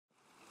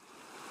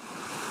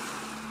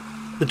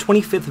The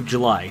 25th of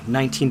July,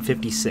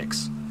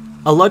 1956.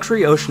 A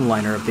luxury ocean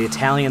liner of the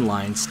Italian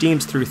line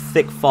steams through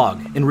thick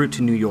fog en route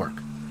to New York.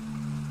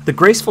 The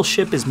graceful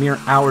ship is mere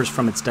hours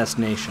from its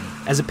destination,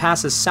 as it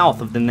passes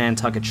south of the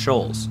Nantucket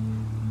Shoals.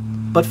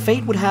 But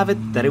fate would have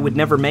it that it would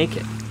never make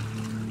it.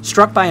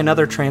 Struck by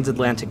another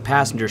transatlantic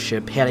passenger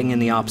ship heading in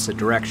the opposite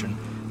direction,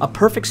 a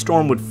perfect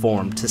storm would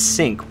form to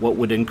sink what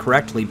would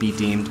incorrectly be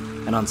deemed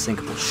an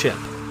unsinkable ship.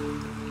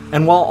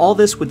 And while all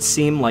this would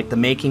seem like the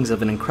makings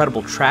of an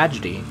incredible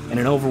tragedy and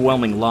an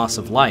overwhelming loss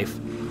of life,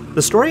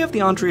 the story of the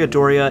Andrea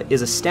Doria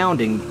is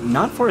astounding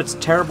not for its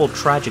terrible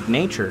tragic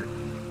nature,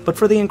 but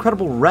for the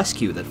incredible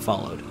rescue that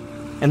followed,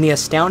 and the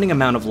astounding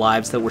amount of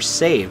lives that were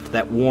saved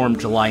that warm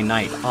July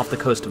night off the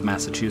coast of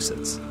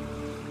Massachusetts.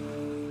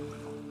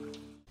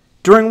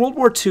 During World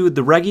War II,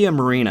 the Regia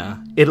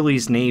Marina,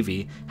 Italy's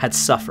navy, had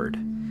suffered.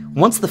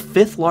 Once the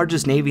fifth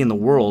largest navy in the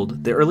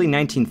world, the early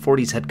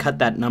 1940s had cut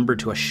that number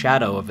to a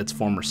shadow of its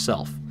former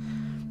self.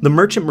 The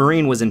merchant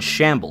marine was in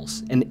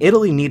shambles, and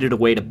Italy needed a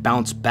way to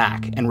bounce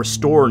back and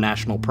restore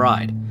national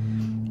pride.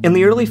 In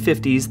the early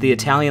 50s, the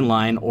Italian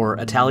line, or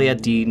Italia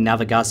di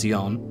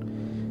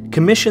Navigazione,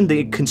 commissioned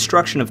the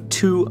construction of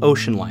two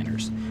ocean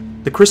liners,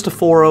 the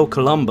Cristoforo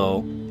Colombo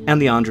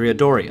and the Andrea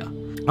Doria.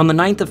 On the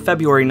 9th of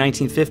February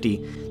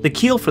 1950, the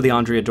keel for the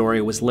Andrea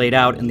Doria was laid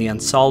out in the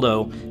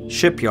Ansaldo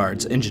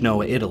shipyards in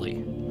Genoa,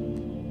 Italy.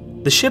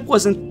 The ship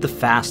wasn't the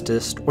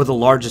fastest or the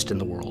largest in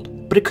the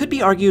world, but it could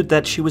be argued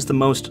that she was the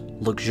most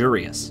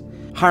luxurious,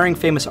 hiring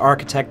famous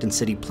architect and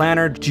city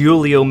planner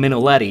Giulio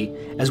Minoletti,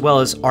 as well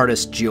as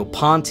artists Gio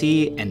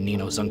Ponti and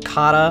Nino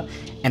Zancata,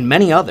 and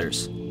many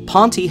others.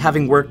 Ponti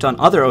having worked on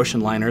other ocean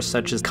liners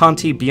such as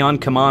Conte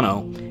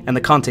Biancamano and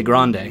the Conte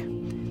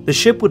Grande. The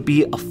ship would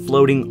be a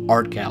floating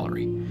art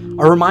gallery,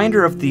 a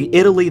reminder of the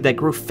Italy that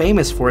grew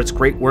famous for its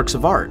great works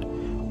of art,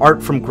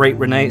 art from great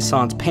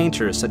Renaissance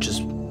painters such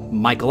as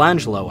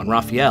Michelangelo and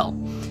Raphael,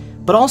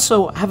 but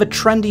also have a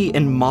trendy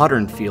and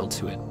modern feel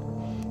to it.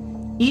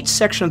 Each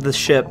section of the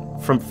ship,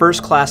 from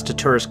first class to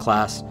tourist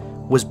class,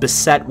 was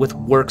beset with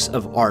works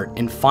of art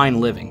and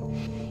fine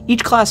living.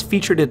 Each class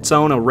featured its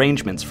own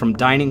arrangements, from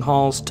dining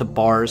halls to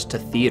bars to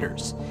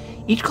theaters.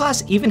 Each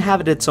class even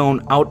had its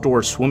own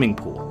outdoor swimming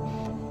pool.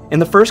 In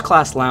the first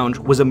class lounge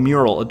was a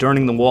mural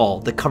adorning the wall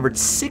that covered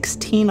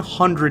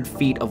 1,600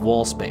 feet of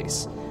wall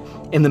space.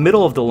 In the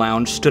middle of the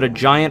lounge stood a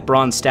giant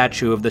bronze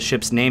statue of the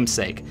ship's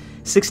namesake,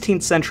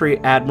 16th century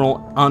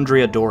Admiral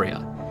Andrea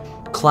Doria,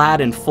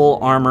 clad in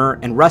full armor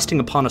and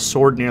resting upon a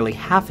sword nearly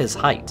half his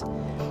height.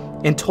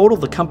 In total,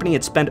 the company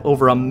had spent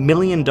over $1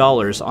 million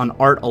on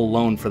art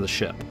alone for the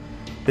ship.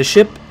 The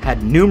ship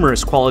had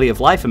numerous quality of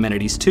life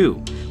amenities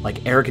too,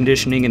 like air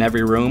conditioning in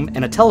every room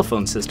and a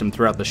telephone system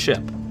throughout the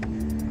ship.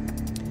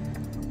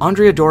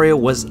 Andrea Doria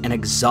was an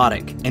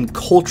exotic and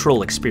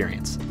cultural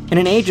experience. In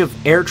an age of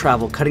air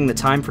travel cutting the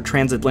time for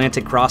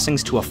transatlantic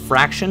crossings to a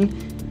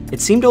fraction, it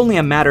seemed only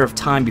a matter of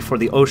time before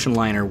the ocean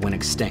liner went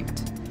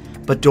extinct.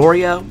 But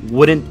Doria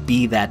wouldn't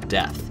be that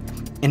death.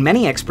 In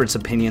many experts'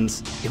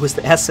 opinions, it was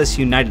the SS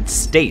United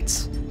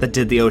States that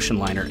did the ocean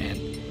liner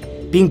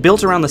in. Being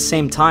built around the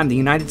same time, the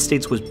United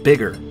States was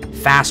bigger,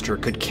 faster,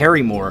 could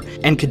carry more,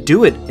 and could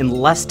do it in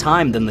less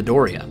time than the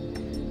Doria.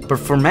 But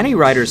for many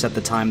writers at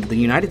the time, the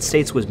United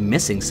States was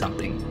missing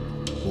something: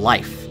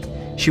 life.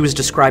 She was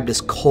described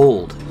as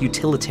cold,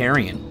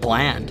 utilitarian,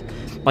 bland,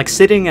 like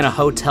sitting in a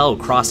hotel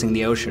crossing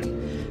the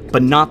ocean,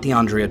 but not the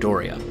Andrea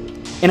Doria.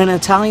 In an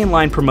Italian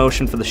line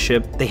promotion for the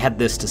ship, they had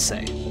this to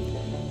say: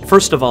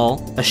 first of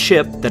all, a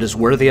ship that is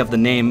worthy of the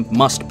name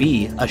must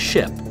be a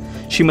ship.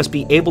 She must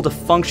be able to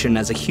function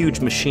as a huge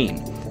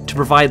machine, to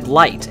provide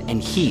light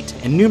and heat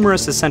and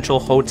numerous essential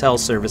hotel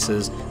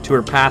services to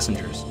her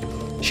passengers.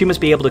 She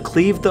must be able to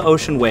cleave the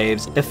ocean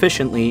waves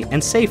efficiently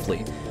and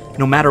safely,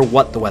 no matter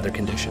what the weather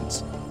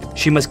conditions.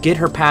 She must get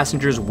her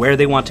passengers where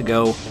they want to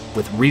go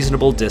with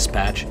reasonable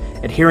dispatch,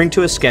 adhering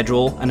to a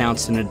schedule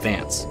announced in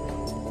advance.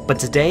 But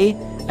today,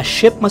 a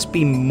ship must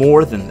be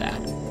more than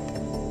that.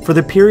 For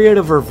the period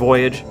of her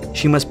voyage,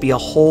 she must be a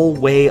whole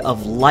way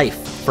of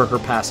life for her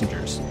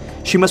passengers.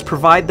 She must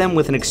provide them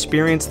with an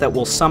experience that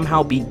will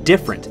somehow be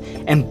different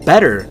and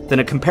better than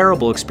a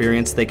comparable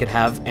experience they could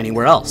have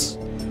anywhere else.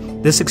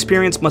 This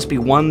experience must be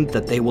one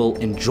that they will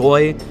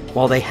enjoy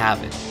while they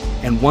have it,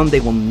 and one they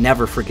will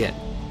never forget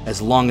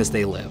as long as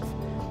they live.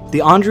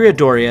 The Andrea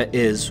Doria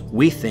is,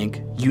 we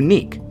think,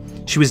 unique.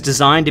 She was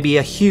designed to be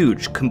a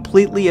huge,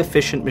 completely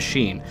efficient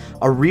machine,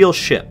 a real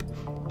ship.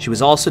 She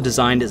was also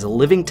designed as a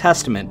living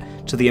testament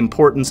to the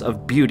importance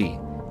of beauty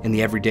in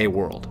the everyday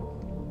world.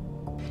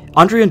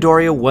 Andrea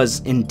Doria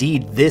was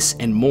indeed this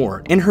and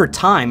more. In her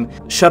time,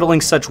 shuttling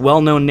such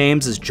well-known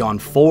names as John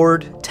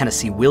Ford,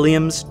 Tennessee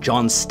Williams,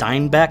 John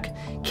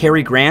Steinbeck,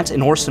 Cary Grant,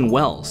 and Orson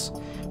Welles,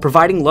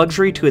 providing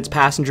luxury to its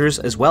passengers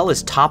as well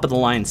as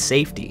top-of-the-line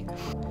safety.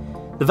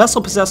 The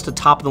vessel possessed a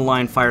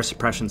top-of-the-line fire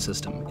suppression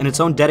system and its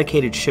own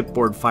dedicated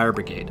shipboard fire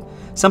brigade,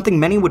 something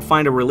many would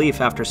find a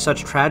relief after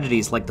such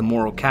tragedies like the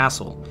Morro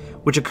Castle,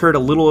 which occurred a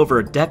little over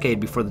a decade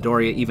before the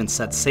Doria even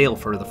set sail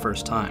for the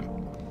first time.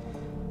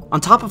 On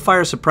top of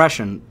fire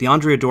suppression, the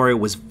Andrea Doria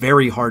was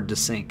very hard to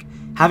sink,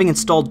 having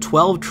installed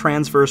 12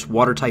 transverse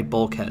watertight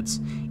bulkheads,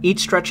 each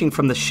stretching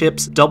from the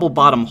ship's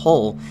double-bottom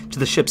hull to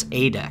the ship's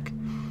A deck.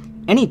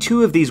 Any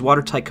two of these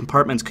watertight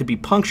compartments could be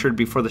punctured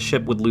before the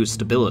ship would lose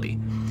stability.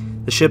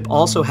 The ship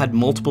also had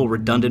multiple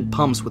redundant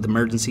pumps with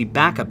emergency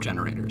backup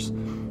generators.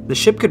 The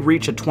ship could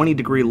reach a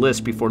 20-degree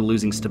list before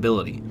losing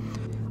stability,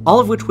 all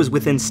of which was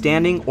within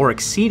standing or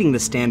exceeding the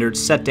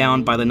standards set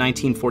down by the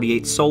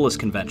 1948 SOLAS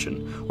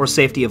Convention, or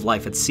Safety of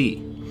Life at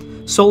Sea.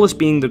 SOLAS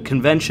being the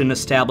convention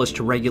established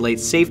to regulate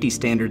safety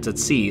standards at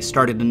sea,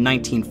 started in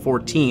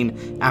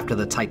 1914 after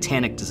the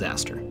Titanic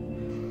disaster.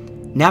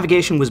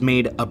 Navigation was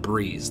made a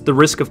breeze. The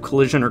risk of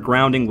collision or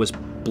grounding was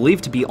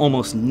believed to be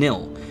almost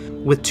nil,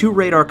 with 2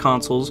 radar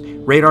consoles,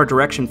 radar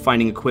direction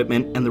finding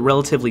equipment, and the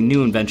relatively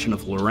new invention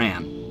of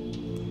Loran.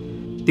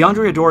 The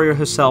Andrea Doria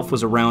herself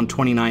was around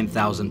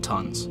 29,000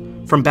 tons.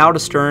 From bow to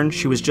stern,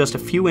 she was just a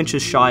few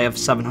inches shy of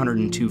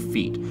 702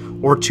 feet,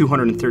 or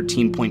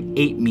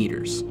 213.8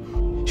 meters.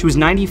 She was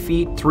 90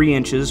 feet 3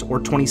 inches, or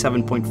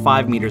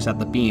 27.5 meters at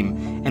the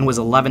beam, and was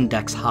 11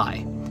 decks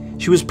high.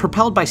 She was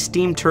propelled by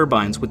steam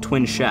turbines with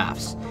twin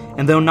shafts,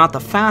 and though not the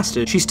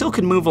fastest, she still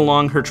could move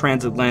along her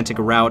transatlantic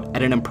route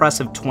at an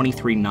impressive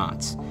 23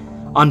 knots.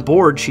 On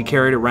board, she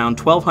carried around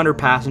 1,200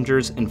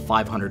 passengers and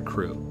 500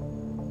 crew.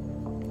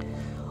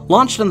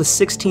 Launched on the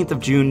 16th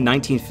of June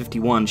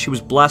 1951, she was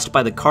blessed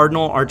by the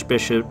Cardinal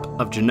Archbishop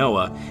of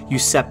Genoa,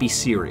 Giuseppe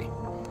Siri.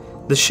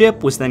 The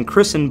ship was then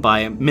christened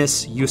by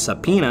Miss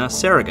Giuseppina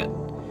Saragat,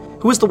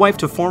 who was the wife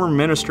to former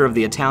minister of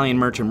the Italian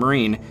Merchant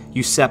Marine,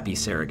 Giuseppe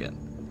Saragat.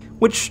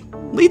 Which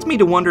leads me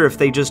to wonder if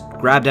they just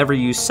grabbed every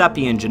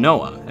Giuseppe in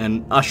Genoa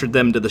and ushered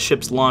them to the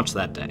ship's launch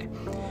that day.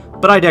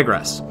 But I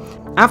digress.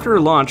 After her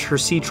launch, her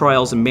sea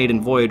trials and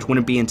maiden voyage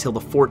wouldn't be until the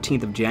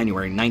 14th of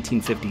January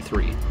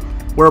 1953.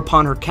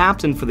 Whereupon her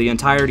captain for the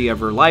entirety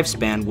of her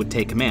lifespan would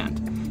take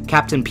command,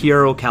 Captain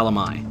Piero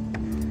Calamai.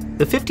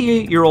 The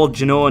 58-year-old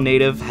Genoa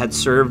native had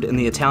served in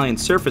the Italian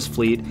surface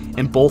fleet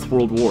in both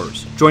World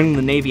Wars, joining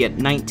the Navy at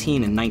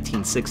 19 in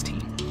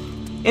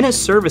 1916. In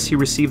his service, he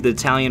received the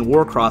Italian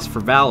War Cross for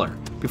valor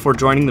before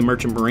joining the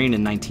Merchant Marine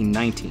in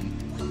 1919.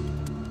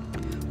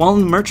 While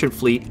in the merchant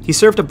fleet, he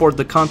served aboard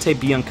the Conte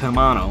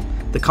Biancamano,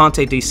 the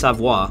Conte di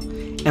Savoie,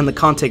 and the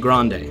Conte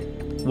Grande.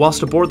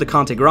 Whilst aboard the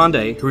Conte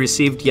Grande, he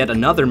received yet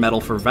another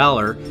medal for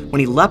valor when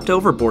he leapt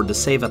overboard to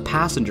save a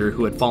passenger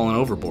who had fallen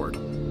overboard.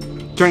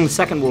 During the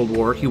Second World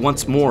War, he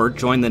once more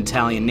joined the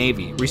Italian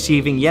Navy,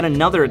 receiving yet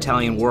another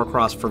Italian War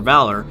Cross for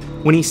valor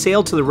when he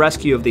sailed to the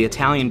rescue of the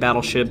Italian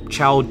battleship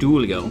Ciao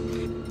Giulio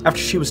after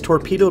she was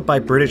torpedoed by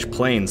British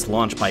planes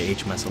launched by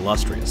HMS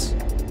Illustrious.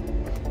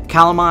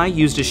 Calamai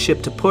used his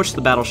ship to push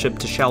the battleship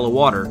to shallow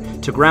water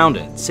to ground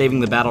it, saving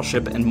the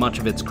battleship and much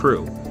of its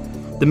crew.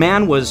 The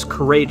man was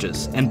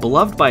courageous and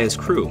beloved by his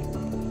crew.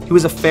 He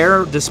was a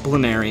fair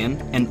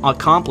disciplinarian and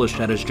accomplished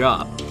at his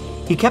job.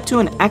 He kept to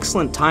an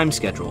excellent time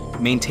schedule,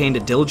 maintained a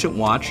diligent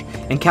watch,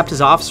 and kept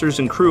his officers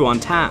and crew on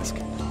task.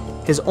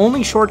 His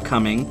only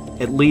shortcoming,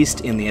 at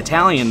least in the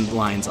Italian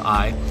line's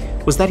eye,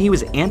 was that he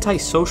was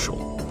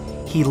antisocial.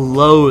 He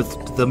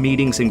loathed the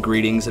meetings and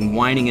greetings and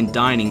wining and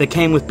dining that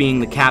came with being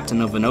the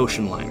captain of an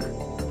ocean liner,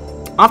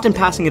 often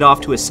passing it off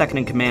to his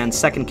second-in-command,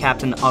 Second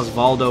Captain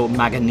Osvaldo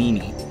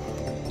Maganini.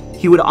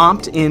 He would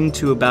opt in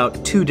to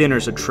about 2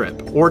 dinners a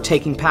trip, or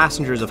taking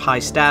passengers of high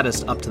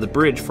status up to the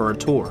bridge for a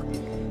tour.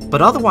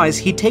 But otherwise,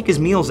 he'd take his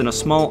meals in a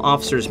small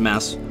officer's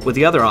mess with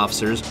the other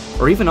officers,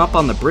 or even up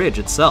on the bridge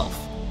itself.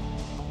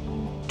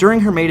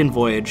 During her maiden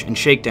voyage and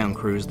shakedown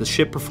cruise, the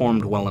ship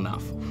performed well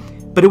enough.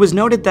 But it was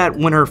noted that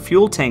when her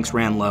fuel tanks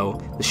ran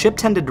low, the ship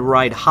tended to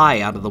ride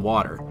high out of the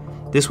water.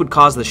 This would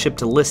cause the ship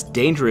to list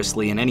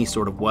dangerously in any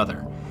sort of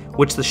weather,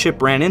 which the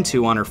ship ran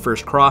into on her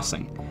first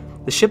crossing.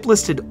 The ship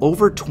listed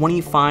over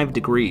 25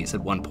 degrees at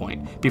one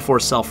point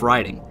before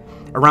self-righting.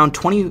 Around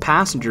 20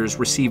 passengers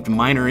received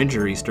minor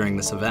injuries during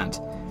this event.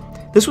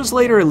 This was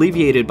later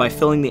alleviated by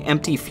filling the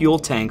empty fuel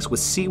tanks with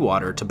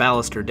seawater to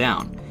ballast her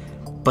down,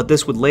 but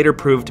this would later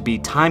prove to be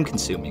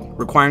time-consuming,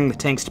 requiring the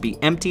tanks to be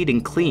emptied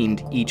and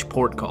cleaned each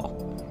port call.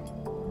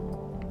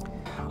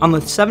 On the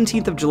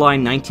 17th of July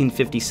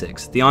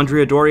 1956, the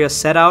Andrea Doria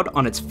set out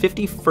on its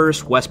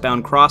 51st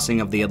westbound crossing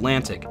of the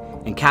Atlantic,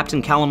 and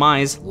Captain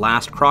Calamai's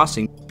last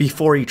crossing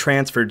before he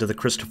transferred to the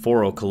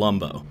Cristoforo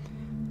Colombo.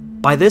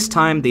 By this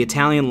time, the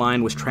Italian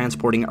line was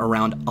transporting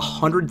around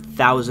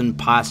 100,000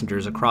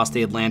 passengers across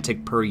the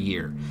Atlantic per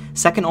year,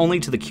 second only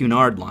to the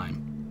Cunard line.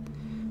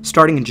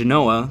 Starting in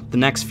Genoa, the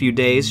next few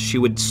days she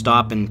would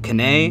stop in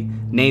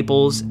Cannes,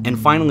 Naples, and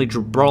finally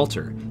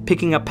Gibraltar,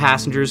 picking up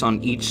passengers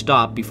on each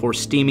stop before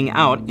steaming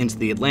out into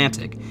the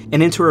Atlantic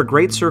and into her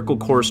Great Circle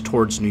course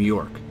towards New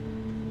York.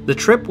 The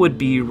trip would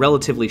be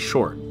relatively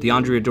short, the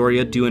Andrea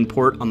Doria due in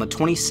port on the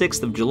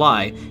 26th of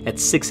July at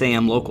 6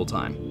 a.m. local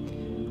time.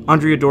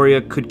 Andrea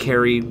Doria could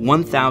carry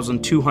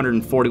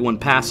 1,241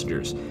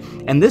 passengers,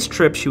 and this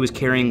trip she was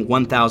carrying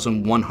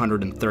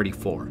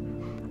 1,134.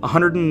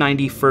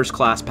 190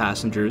 first-class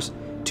passengers,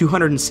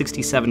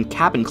 267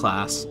 cabin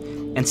class,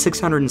 and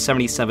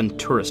 677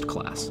 tourist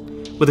class,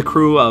 with a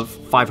crew of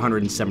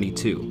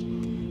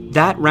 572.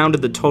 That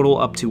rounded the total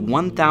up to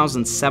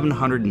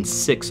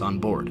 1,706 on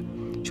board.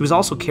 She was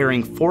also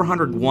carrying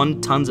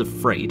 401 tons of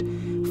freight,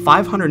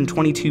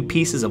 522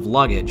 pieces of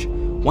luggage,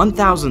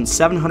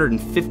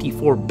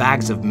 1,754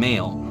 bags of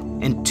mail,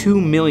 and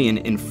 $2 million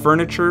in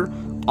furniture,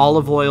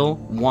 olive oil,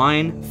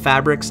 wine,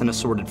 fabrics, and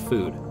assorted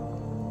food.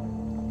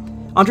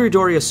 Andrea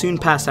Doria soon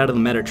passed out of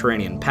the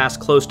Mediterranean, passed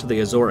close to the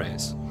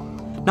Azores.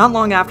 Not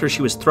long after,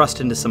 she was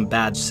thrust into some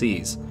bad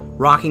seas,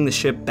 rocking the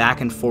ship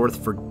back and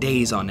forth for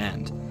days on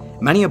end.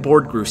 Many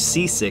aboard grew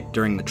seasick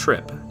during the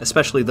trip,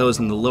 especially those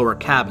in the lower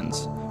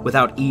cabins,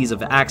 without ease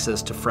of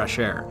access to fresh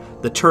air,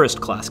 the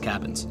tourist class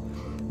cabins,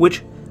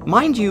 which,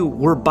 mind you,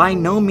 were by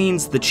no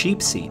means the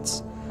cheap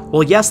seats.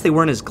 While yes, they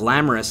weren't as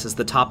glamorous as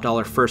the top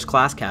dollar first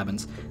class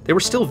cabins, they were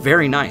still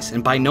very nice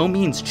and by no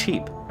means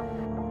cheap.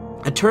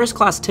 A tourist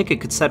class ticket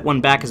could set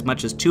one back as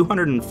much as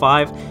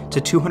 $205 to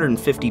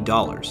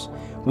 $250,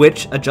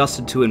 which,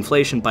 adjusted to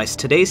inflation by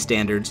today's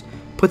standards,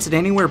 puts it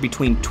anywhere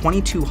between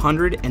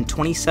 $2,200 and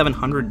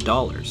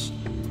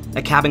 $2,700.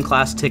 A cabin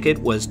class ticket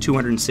was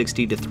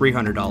 $260 to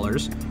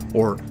 $300,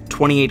 or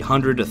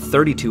 $2,800 to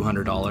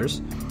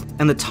 $3,200,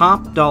 and the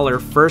top dollar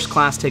first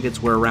class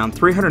tickets were around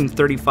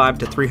 $335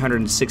 to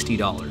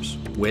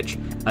 $360, which,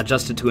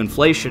 adjusted to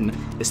inflation,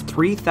 is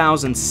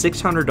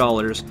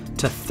 $3,600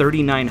 to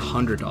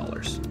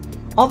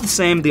 $3,900. All the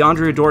same, the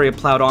Andrea Doria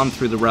plowed on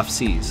through the rough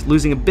seas,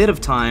 losing a bit of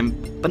time,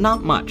 but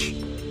not much.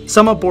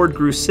 Some aboard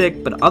grew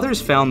sick, but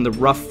others found the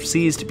rough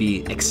seas to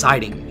be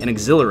exciting and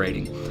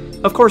exhilarating.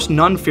 Of course,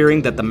 none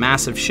fearing that the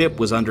massive ship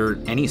was under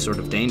any sort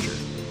of danger.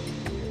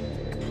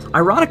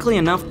 Ironically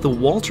enough, the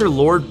Walter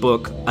Lord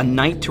book, A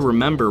Night to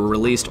Remember,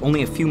 released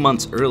only a few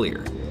months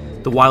earlier.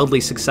 The wildly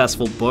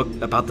successful book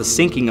about the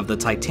sinking of the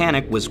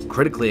Titanic was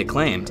critically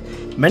acclaimed.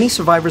 Many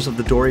survivors of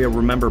the Doria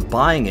remember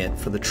buying it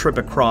for the trip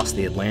across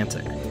the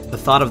Atlantic, the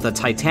thought of the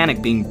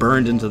Titanic being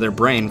burned into their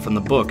brain from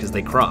the book as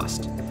they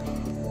crossed.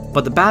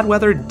 But the bad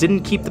weather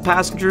didn't keep the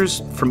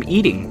passengers from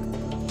eating.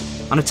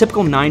 On a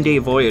typical 9-day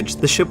voyage,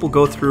 the ship will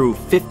go through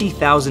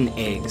 50,000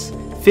 eggs,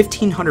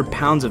 1,500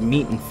 pounds of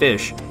meat and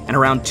fish, and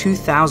around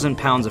 2,000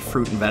 pounds of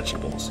fruit and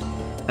vegetables,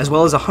 as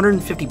well as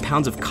 150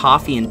 pounds of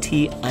coffee and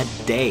tea a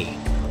day,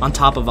 on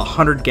top of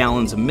 100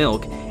 gallons of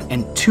milk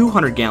and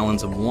 200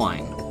 gallons of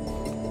wine.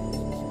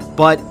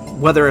 But,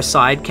 weather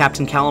aside,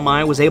 Captain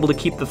Calamai was able to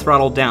keep the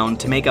throttle down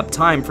to make up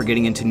time for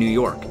getting into New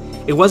York.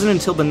 It wasn't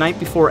until the night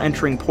before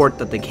entering port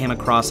that they came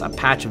across a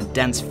patch of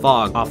dense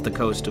fog off the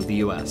coast of the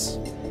US.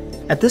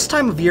 At this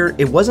time of year,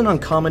 it wasn't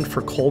uncommon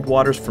for cold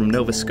waters from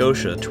Nova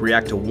Scotia to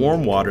react to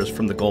warm waters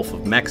from the Gulf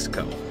of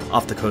Mexico,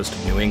 off the coast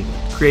of New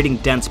England, creating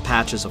dense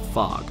patches of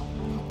fog.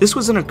 This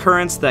was an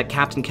occurrence that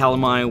Captain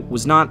Calamai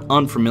was not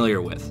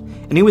unfamiliar with,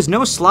 and he was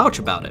no slouch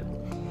about it.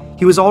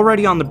 He was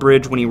already on the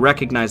bridge when he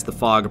recognized the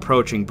fog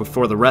approaching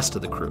before the rest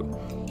of the crew.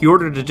 He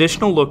ordered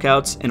additional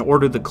lookouts and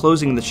ordered the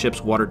closing of the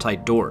ship's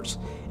watertight doors,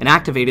 and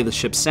activated the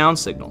ship's sound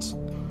signals.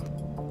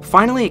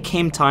 Finally, it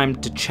came time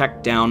to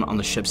check down on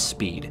the ship's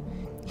speed.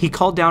 He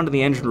called down to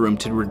the engine room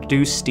to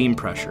reduce steam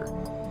pressure,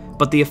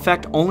 but the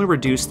effect only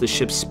reduced the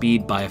ship's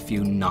speed by a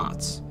few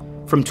knots,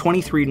 from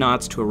 23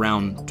 knots to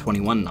around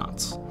 21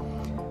 knots.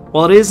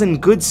 While it is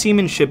in good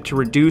seamanship to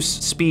reduce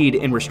speed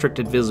in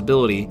restricted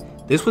visibility,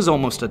 this was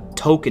almost a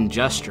token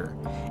gesture,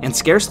 and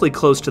scarcely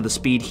close to the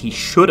speed he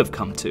should have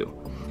come to.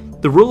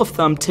 The rule of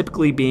thumb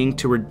typically being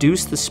to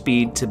reduce the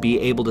speed to be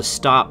able to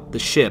stop the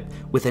ship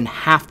within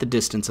half the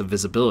distance of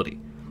visibility.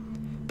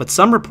 But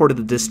some reported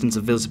the distance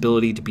of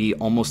visibility to be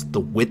almost the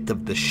width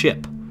of the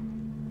ship.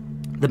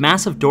 The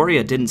massive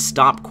Doria didn't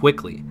stop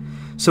quickly,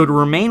 so to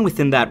remain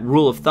within that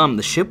rule of thumb,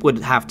 the ship would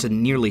have to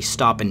nearly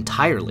stop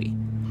entirely.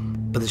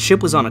 But the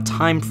ship was on a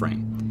time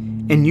frame.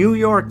 In New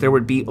York, there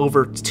would be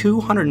over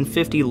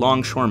 250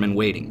 longshoremen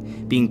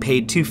waiting, being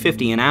paid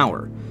 $2.50 an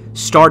hour,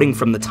 starting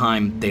from the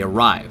time they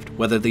arrived,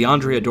 whether the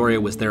Andrea Doria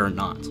was there or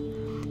not.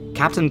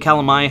 Captain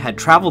Calamai had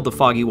traveled the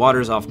foggy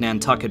waters off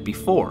Nantucket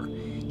before.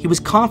 He was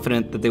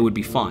confident that they would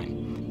be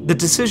fine. The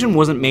decision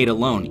wasn't made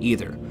alone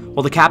either.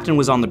 While the captain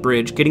was on the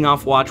bridge, getting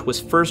off watch was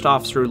First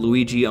Officer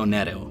Luigi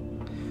Oneto,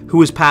 who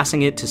was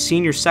passing it to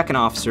Senior Second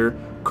Officer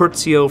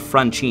Curzio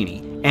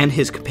Francini, and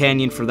his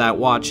companion for that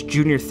watch,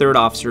 Junior Third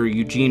Officer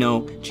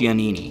Eugenio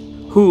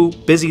Giannini, who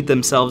busied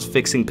themselves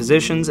fixing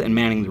positions and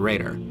manning the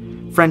radar.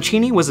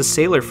 Francini was a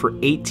sailor for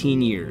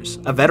 18 years,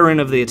 a veteran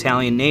of the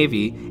Italian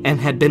Navy,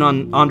 and had been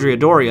on Andrea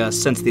Doria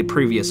since the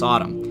previous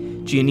autumn.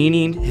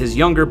 Giannini, his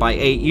younger by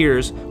 8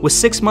 years, was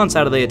 6 months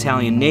out of the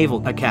Italian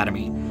Naval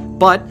Academy,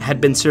 but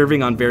had been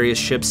serving on various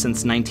ships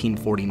since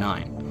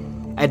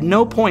 1949. At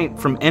no point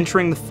from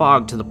entering the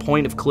fog to the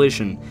point of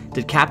collision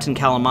did Captain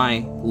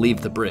Calamai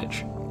leave the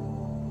bridge.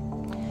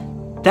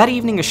 That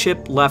evening, a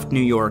ship left New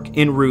York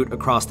en route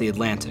across the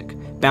Atlantic,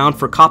 bound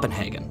for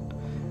Copenhagen.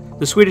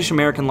 The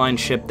Swedish-American line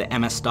ship, the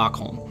MS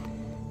Stockholm.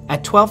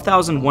 At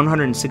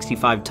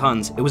 12,165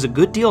 tons, it was a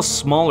good deal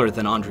smaller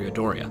than Andrea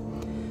Doria.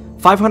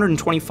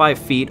 525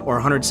 feet or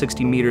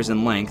 160 meters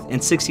in length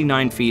and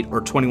 69 feet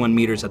or 21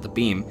 meters at the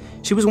beam,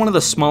 she was one of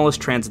the smallest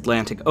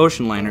transatlantic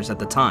ocean liners at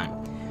the time.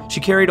 She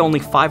carried only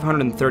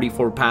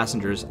 534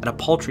 passengers at a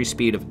paltry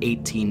speed of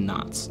 18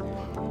 knots.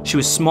 She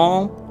was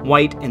small,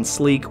 white, and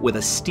sleek with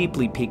a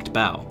steeply peaked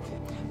bow.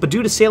 But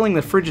due to sailing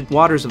the frigid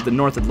waters of the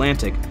North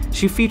Atlantic,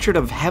 she featured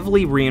a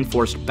heavily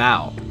reinforced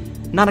bow.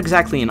 Not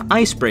exactly an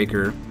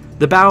icebreaker,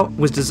 the bow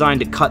was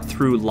designed to cut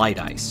through light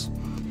ice.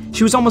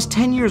 She was almost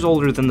 10 years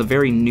older than the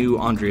very new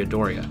Andrea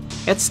Doria,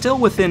 yet still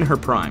within her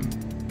prime.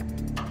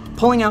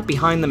 Pulling out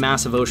behind the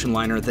massive ocean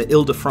liner, the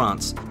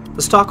Ile-de-France,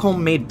 the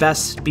Stockholm made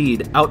best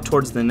speed out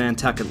towards the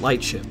Nantucket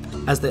lightship,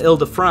 as the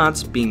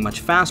Ile-de-France, being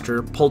much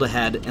faster, pulled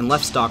ahead and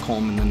left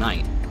Stockholm in the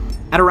night.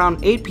 At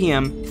around 8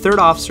 p.m., 3rd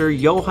Officer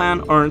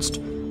Johan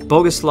Ernst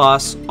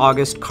Bogislaus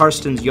August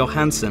Karstens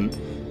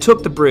Johansson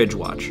took the bridge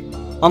watch.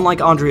 Unlike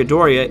Andrea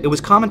Doria, it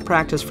was common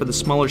practice for the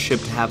smaller ship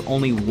to have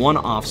only one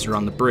officer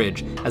on the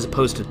bridge, as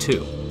opposed to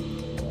two.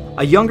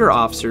 A younger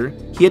officer,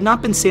 he had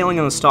not been sailing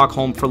on the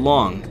Stockholm for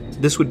long.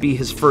 This would be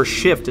his first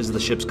shift as the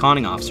ship's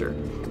conning officer.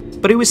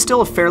 But he was still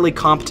a fairly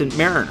competent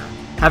mariner,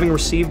 having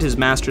received his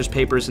master's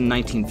papers in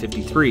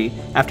 1953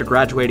 after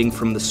graduating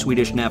from the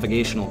Swedish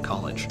Navigational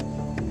College.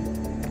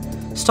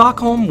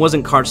 Stockholm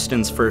wasn't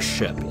Karsten's first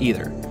ship,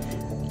 either.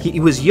 He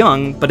was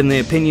young, but in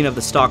the opinion of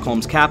the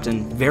Stockholm's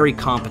captain, very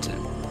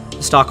competent.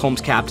 The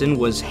Stockholm's captain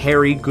was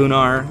Harry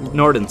Gunnar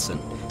Nordenson.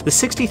 The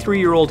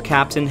 63-year-old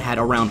captain had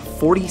around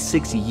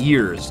 46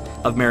 years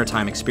of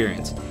maritime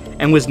experience,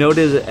 and was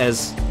noted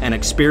as an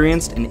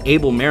experienced and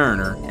able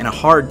mariner and a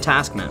hard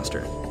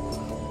taskmaster.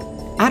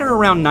 At or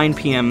around 9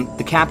 p.m.,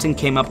 the captain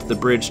came up to the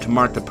bridge to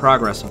mark the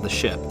progress of the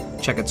ship,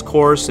 check its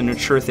course, and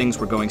ensure things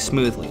were going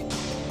smoothly.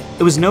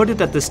 It was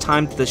noted at this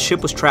time that the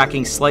ship was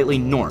tracking slightly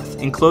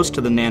north and close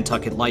to the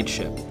Nantucket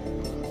lightship.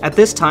 At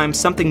this time,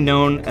 something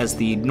known as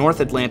the North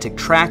Atlantic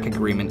Track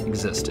Agreement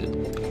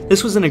existed.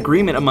 This was an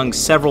agreement among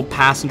several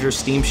passenger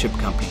steamship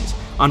companies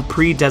on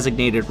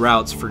pre-designated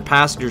routes for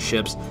passenger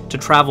ships to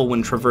travel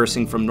when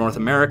traversing from North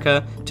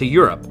America to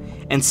Europe,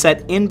 and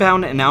set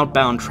inbound and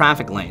outbound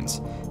traffic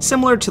lanes,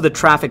 similar to the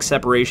traffic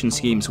separation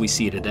schemes we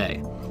see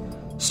today.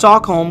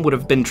 Stockholm would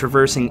have been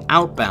traversing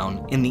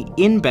outbound in the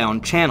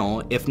inbound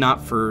channel if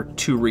not for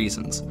two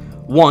reasons.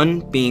 One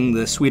being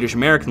the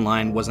Swedish-American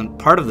line wasn't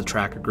part of the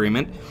track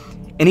agreement,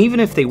 and even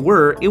if they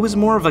were, it was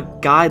more of a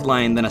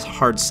guideline than a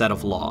hard set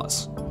of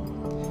laws.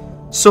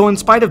 So in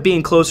spite of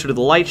being closer to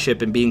the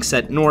lightship and being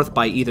set north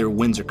by either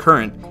winds or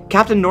current,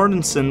 Captain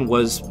Nordenson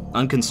was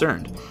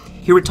unconcerned.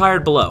 He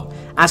retired below,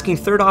 asking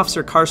 3rd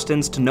Officer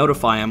Karstens to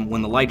notify him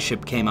when the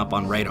lightship came up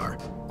on radar.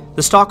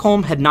 The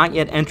Stockholm had not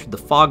yet entered the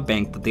fog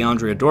bank that the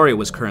Andrea Doria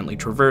was currently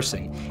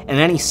traversing, and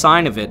any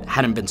sign of it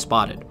hadn't been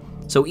spotted.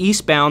 So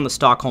eastbound the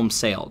Stockholm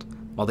sailed,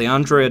 while the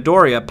Andrea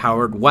Doria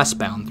powered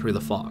westbound through the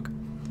fog.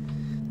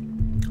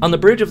 On the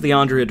bridge of the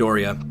Andrea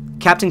Doria,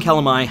 Captain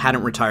Calamai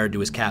hadn't retired to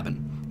his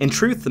cabin. In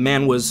truth, the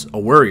man was a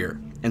worrier,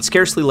 and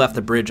scarcely left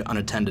the bridge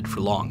unattended for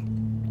long.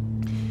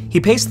 He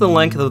paced the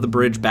length of the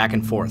bridge back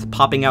and forth,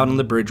 popping out on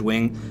the bridge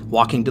wing,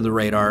 walking to the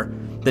radar,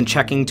 then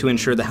checking to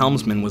ensure the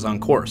helmsman was on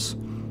course.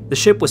 The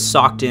ship was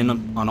socked in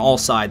on all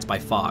sides by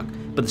fog,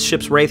 but the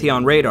ship's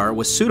Raytheon radar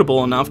was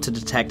suitable enough to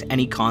detect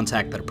any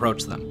contact that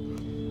approached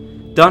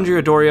them. The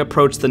Andrea Doria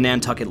approached the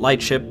Nantucket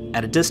lightship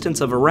at a distance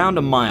of around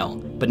a mile,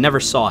 but never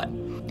saw it.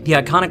 The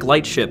iconic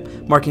lightship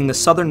marking the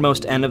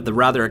southernmost end of the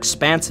rather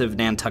expansive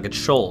Nantucket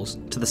Shoals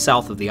to the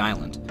south of the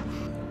island.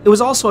 It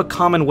was also a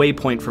common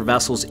waypoint for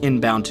vessels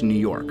inbound to New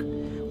York.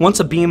 Once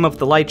abeam of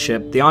the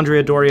lightship, the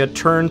Andrea Doria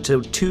turned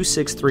to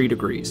 263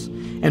 degrees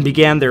and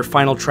began their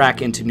final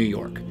track into New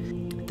York.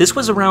 This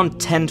was around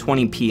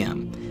 10:20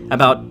 p.m.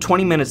 About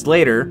 20 minutes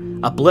later,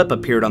 a blip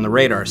appeared on the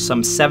radar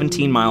some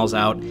 17 miles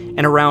out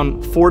and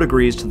around 4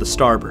 degrees to the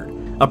starboard,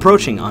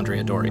 approaching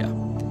Andrea Doria.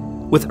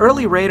 With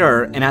early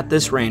radar and at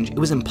this range, it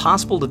was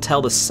impossible to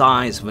tell the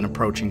size of an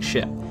approaching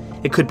ship.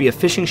 It could be a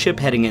fishing ship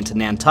heading into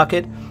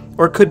Nantucket,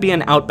 or it could be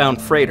an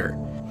outbound freighter.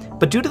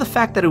 But due to the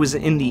fact that it was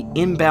in the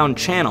inbound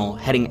channel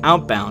heading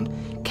outbound,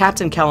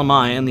 Captain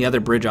Calamai and the other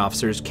bridge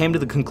officers came to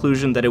the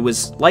conclusion that it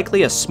was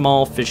likely a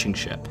small fishing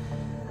ship.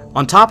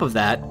 On top of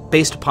that,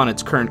 based upon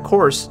its current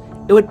course,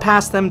 it would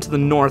pass them to the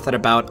north at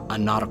about a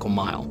nautical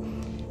mile.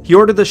 He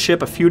ordered the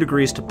ship a few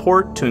degrees to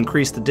port to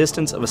increase the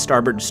distance of a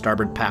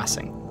starboard-to-starboard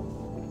passing.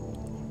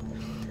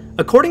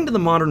 According to the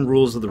modern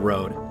rules of the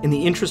road, in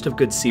the interest of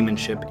good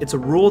seamanship, it's a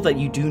rule that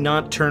you do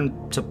not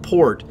turn to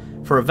port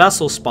for a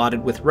vessel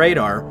spotted with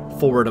radar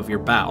forward of your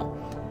bow.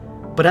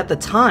 But at the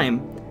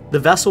time, the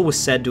vessel was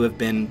said to have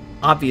been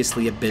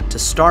obviously a bit to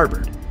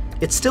starboard.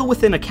 It's still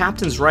within a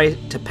captain's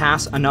right to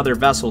pass another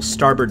vessel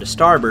starboard to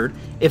starboard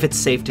if it's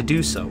safe to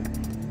do so.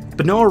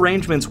 But no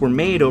arrangements were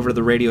made over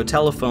the radio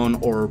telephone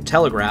or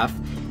telegraph.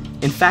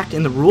 In fact,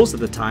 in the rules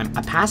at the time,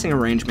 a passing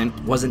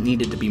arrangement wasn't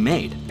needed to be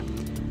made.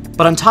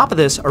 But on top of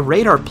this, a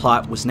radar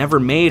plot was never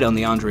made on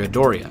the Andrea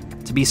Doria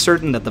to be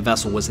certain that the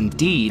vessel was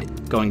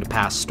indeed going to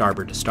pass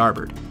starboard to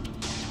starboard.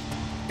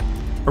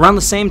 Around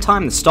the same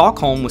time, the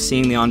Stockholm was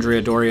seeing the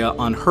Andrea Doria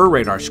on her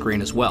radar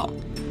screen as well.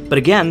 But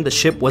again, the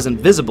ship wasn't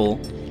visible,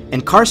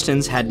 and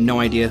Karstens had no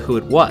idea who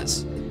it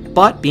was.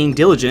 But being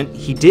diligent,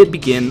 he did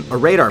begin a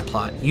radar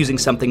plot using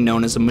something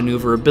known as a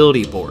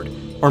maneuverability board,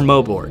 or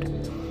MO board.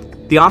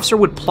 The officer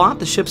would plot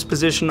the ship's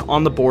position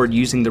on the board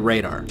using the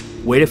radar,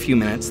 wait a few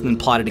minutes, then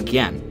plot it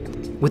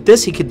again. With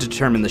this, he could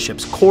determine the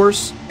ship's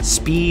course,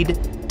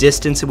 speed,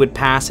 distance it would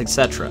pass,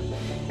 etc.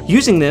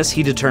 Using this,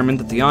 he determined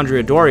that the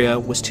Andrea Doria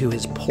was to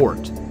his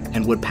port,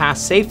 and would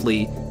pass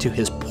safely to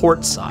his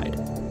port side.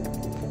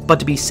 But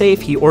to be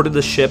safe, he ordered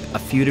the ship a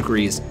few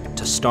degrees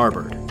to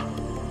starboard.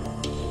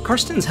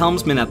 Karsten's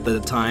helmsman at the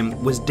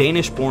time was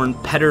Danish-born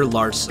Petter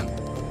Larsen.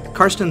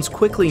 Karstens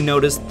quickly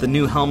noticed the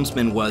new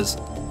helmsman was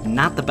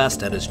not the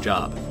best at his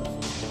job.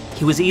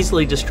 He was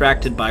easily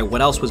distracted by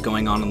what else was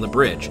going on the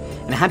bridge,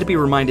 and had to be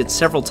reminded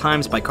several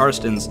times by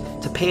Karstens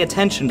to pay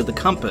attention to the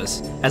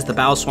compass as the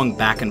bow swung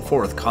back and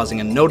forth, causing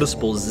a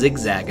noticeable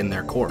zigzag in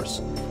their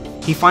course.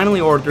 He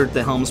finally ordered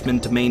the helmsman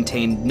to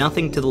maintain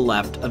nothing to the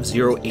left of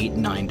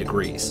 089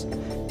 degrees,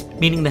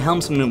 meaning the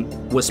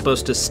helmsman was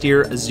supposed to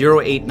steer a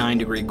 089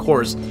 degree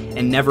course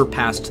and never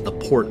pass to the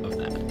port of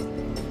that.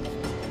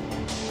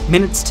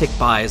 Minutes ticked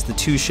by as the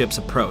two ships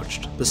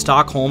approached, the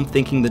Stockholm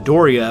thinking the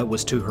Doria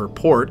was to her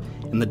port,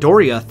 and the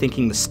Doria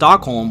thinking the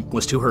Stockholm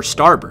was to her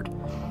starboard.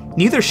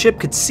 Neither ship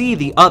could see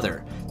the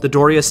other, the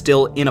Doria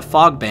still in a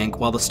fog bank,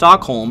 while the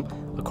Stockholm,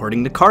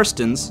 according to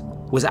Karstens,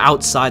 was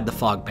outside the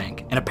fog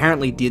bank, and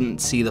apparently didn't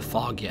see the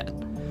fog yet.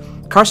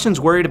 Karstens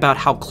worried about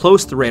how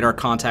close the radar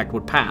contact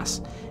would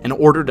pass, and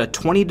ordered a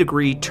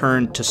 20-degree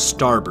turn to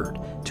starboard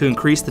to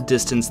increase the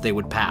distance they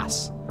would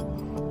pass.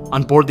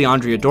 On board the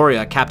Andrea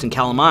Doria, Captain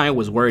Calamai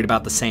was worried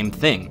about the same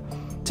thing.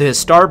 To his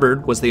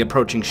starboard was the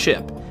approaching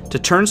ship. To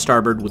turn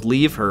starboard would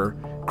leave her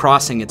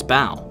crossing its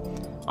bow.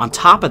 On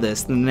top of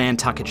this, the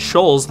Nantucket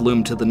Shoals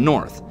loomed to the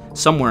north,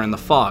 somewhere in the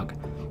fog.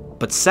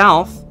 But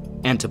south,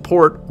 and to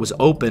port, was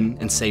open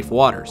and safe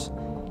waters.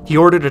 He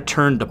ordered a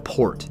turn to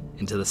port,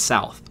 into the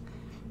south.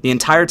 The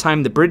entire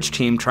time the bridge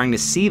team trying to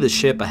see the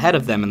ship ahead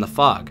of them in the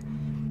fog.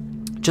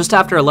 Just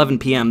after 11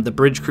 p.m., the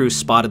bridge crew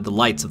spotted the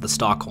lights of the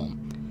Stockholm.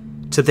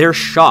 To their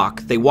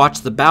shock, they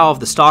watched the bow of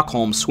the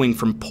Stockholm swing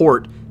from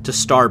port to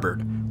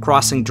starboard,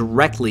 crossing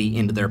directly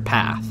into their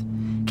path.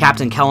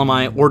 Captain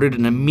Calamai ordered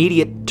an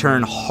immediate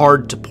turn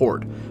hard to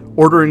port,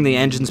 ordering the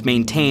engines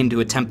maintained to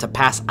attempt to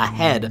pass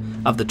ahead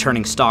of the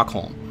turning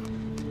Stockholm.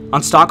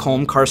 On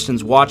Stockholm,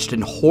 Karstens watched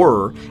in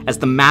horror as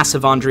the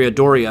massive Andrea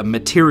Doria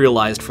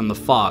materialized from the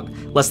fog,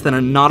 less than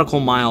a nautical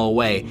mile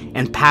away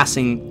and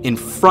passing in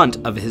front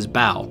of his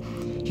bow.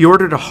 He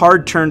ordered a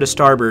hard turn to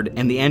starboard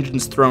and the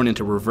engines thrown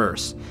into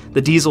reverse.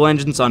 The diesel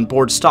engines on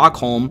board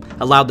Stockholm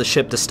allowed the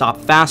ship to stop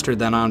faster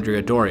than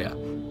Andrea Doria,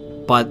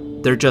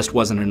 but there just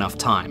wasn't enough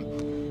time.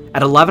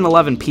 At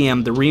 11:11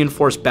 p.m., the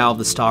reinforced bow of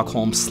the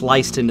Stockholm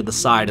sliced into the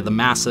side of the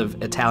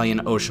massive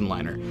Italian ocean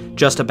liner,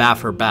 just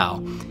abaft her bow,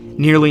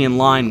 nearly in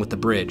line with the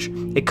bridge.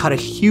 It cut a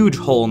huge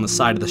hole in the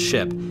side of the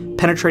ship,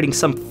 penetrating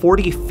some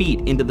 40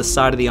 feet into the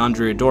side of the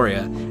Andrea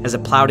Doria as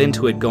it plowed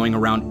into it going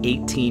around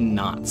 18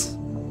 knots.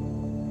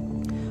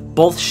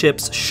 Both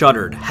ships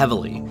shuddered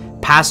heavily.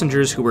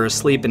 Passengers who were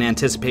asleep in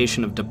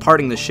anticipation of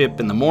departing the ship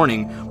in the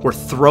morning were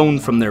thrown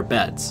from their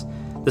beds.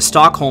 The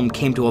Stockholm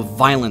came to a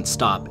violent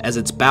stop as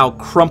its bow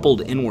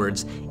crumpled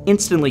inwards,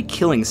 instantly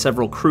killing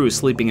several crew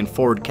sleeping in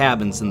forward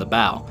cabins in the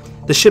bow.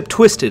 The ship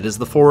twisted as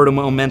the forward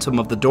momentum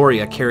of the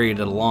Doria carried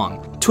it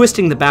along,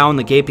 twisting the bow and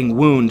the gaping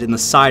wound in the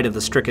side of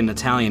the stricken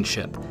Italian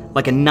ship,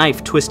 like a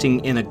knife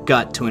twisting in a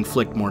gut to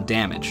inflict more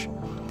damage.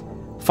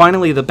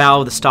 Finally, the bow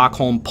of the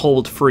Stockholm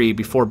pulled free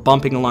before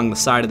bumping along the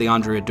side of the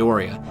Andrea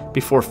Doria,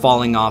 before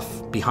falling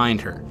off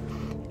behind her.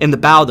 In the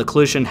bow, the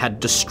collision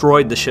had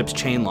destroyed the ship's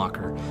chain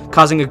locker,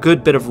 causing a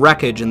good bit of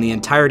wreckage in the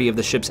entirety of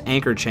the ship's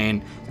anchor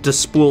chain to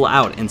spool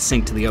out and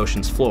sink to the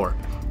ocean's floor,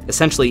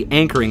 essentially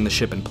anchoring the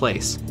ship in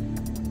place.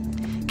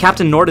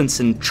 Captain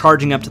Nordenson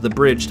charging up to the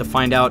bridge to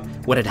find out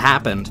what had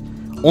happened,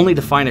 only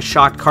to find a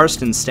shocked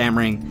Karsten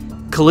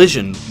stammering,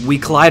 "Collision, we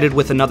collided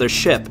with another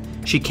ship.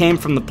 She came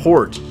from the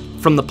port.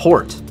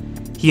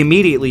 He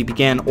immediately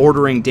began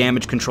ordering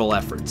damage control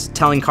efforts,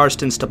 telling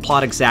Karstens to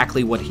plot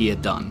exactly what he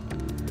had done.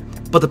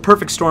 But the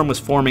perfect storm was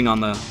forming on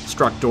the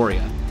struck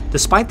Doria.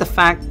 Despite the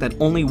fact that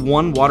only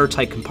one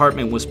watertight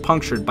compartment was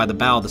punctured by the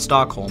bow of the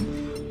Stockholm,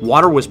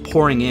 water was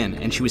pouring in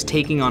and she was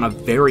taking on a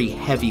very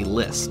heavy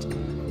list,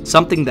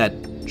 something that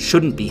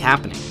shouldn't be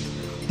happening.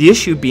 The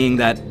issue being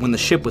that when the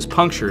ship was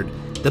punctured,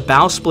 the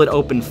bow split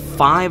open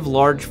 5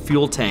 large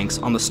fuel tanks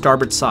on the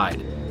starboard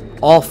side,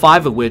 all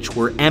 5 of which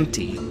were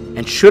empty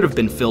and should have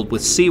been filled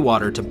with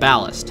seawater to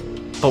ballast,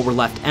 but were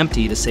left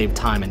empty to save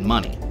time and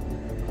money.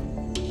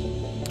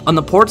 On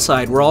the port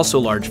side were also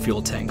large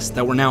fuel tanks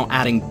that were now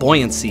adding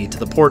buoyancy to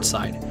the port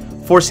side,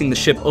 forcing the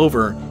ship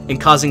over and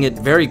causing it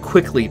very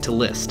quickly to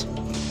list.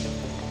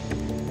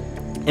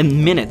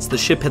 In minutes, the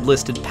ship had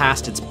listed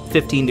past its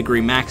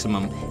 15-degree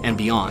maximum and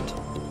beyond.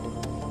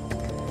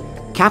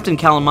 Captain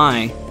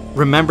Calamai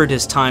remembered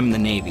his time in the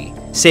Navy,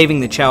 saving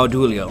the Ciao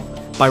Giulio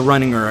by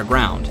running her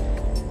aground.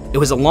 It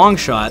was a long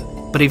shot,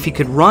 but if he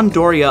could run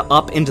Doria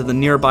up into the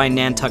nearby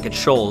Nantucket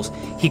Shoals,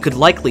 he could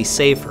likely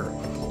save her.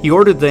 He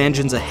ordered the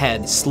engines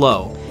ahead,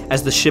 slow,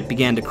 as the ship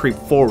began to creep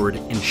forward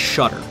and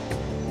shudder.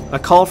 A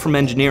call from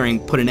engineering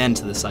put an end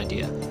to this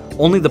idea.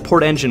 Only the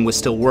port engine was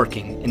still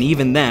working, and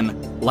even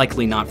then,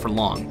 likely not for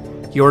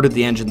long. He ordered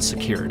the engine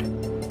secured.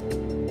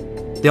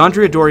 The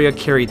Andrea Doria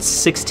carried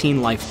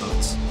 16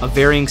 lifeboats, of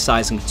varying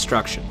size and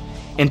construction.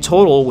 In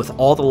total, with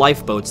all the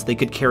lifeboats, they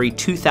could carry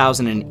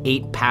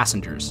 2,008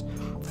 passengers,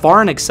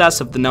 far in excess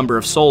of the number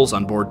of souls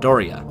on board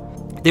Doria.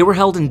 They were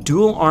held in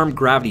dual-armed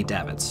gravity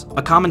davits,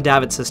 a common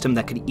davit system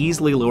that could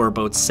easily lower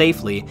boats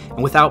safely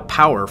and without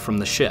power from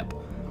the ship.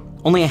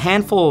 Only a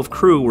handful of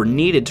crew were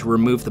needed to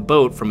remove the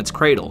boat from its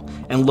cradle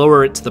and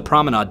lower it to the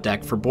promenade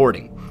deck for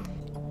boarding.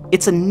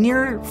 It's a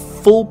near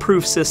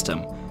foolproof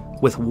system,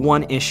 with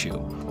one issue.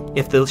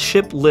 If the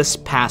ship lists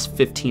past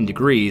 15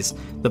 degrees,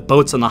 the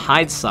boats on the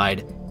high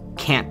side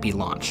can't be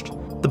launched.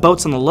 The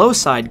boats on the low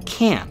side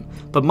can,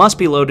 but must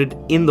be loaded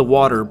in the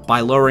water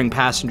by lowering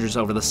passengers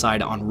over the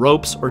side on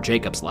ropes or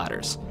Jacob's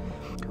ladders.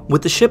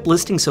 With the ship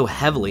listing so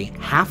heavily,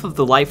 half of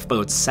the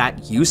lifeboats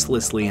sat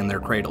uselessly in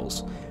their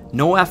cradles.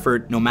 No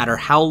effort, no matter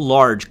how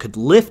large, could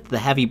lift the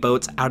heavy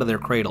boats out of their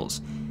cradles,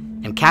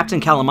 and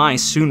Captain Calamai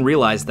soon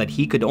realized that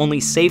he could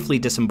only safely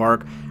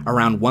disembark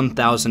around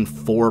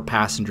 1,004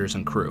 passengers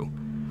and crew.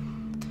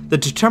 The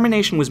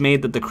determination was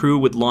made that the crew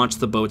would launch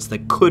the boats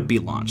that could be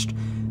launched,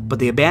 but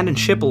the abandoned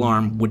ship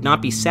alarm would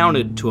not be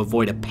sounded to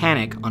avoid a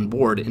panic on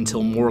board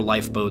until more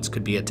lifeboats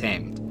could be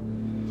attained.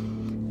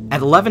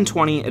 At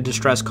 11:20, a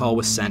distress call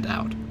was sent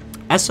out.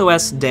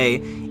 SOS Day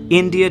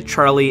India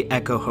Charlie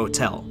Echo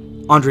Hotel,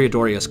 Andrea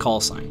Doria's call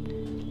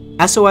sign.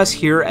 SOS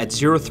here at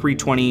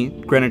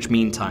 0320 Greenwich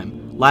Mean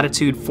Time,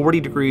 latitude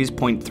 40 degrees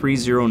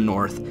 0.30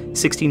 north,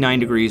 69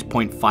 degrees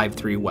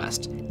 0.53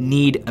 west.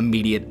 Need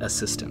immediate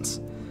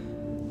assistance.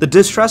 The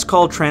distress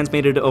call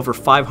transmitted over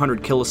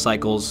 500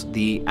 kilocycles.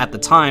 The, at the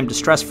time,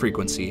 distress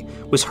frequency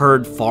was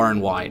heard far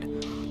and wide.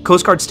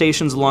 Coast Guard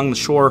stations along the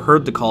shore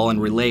heard the call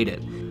and relayed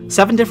it.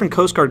 7 different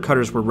Coast Guard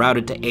cutters were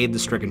routed to aid the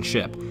stricken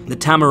ship. The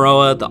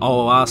Tamaroa, the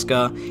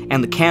Oahuasca,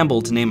 and the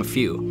Campbell, to name a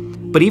few.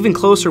 But even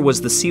closer was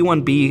the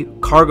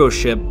C-1B cargo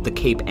ship, the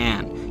Cape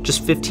Ann,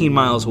 just 15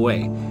 miles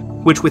away,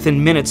 which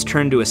within minutes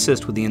turned to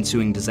assist with the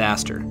ensuing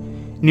disaster.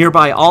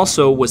 Nearby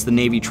also was the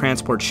Navy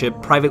transport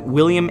ship Private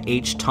William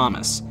H.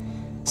 Thomas.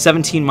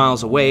 17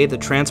 miles away, the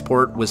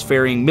transport was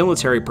ferrying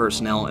military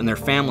personnel and their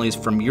families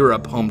from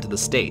Europe home to the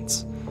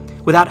States.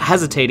 Without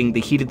hesitating, they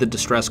heeded the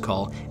distress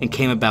call and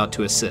came about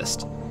to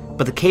assist.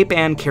 But the Cape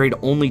Ann carried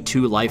only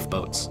 2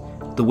 lifeboats.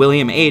 The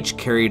William H.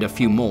 carried a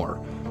few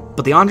more.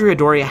 But the Andrea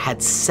Doria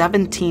had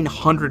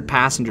 1,700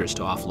 passengers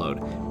to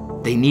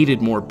offload. They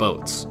needed more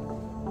boats.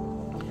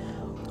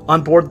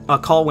 On board, a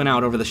call went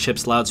out over the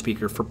ship's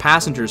loudspeaker for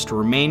passengers to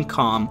remain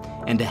calm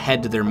and to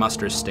head to their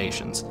muster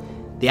stations.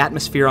 The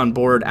atmosphere on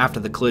board after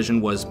the collision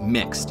was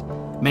mixed.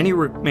 Many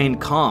remained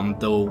calm,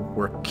 though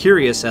were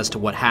curious as to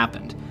what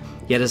happened.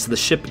 Yet as the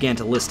ship began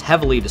to list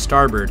heavily to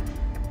starboard,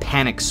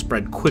 panic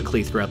spread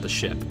quickly throughout the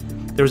ship.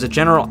 There was a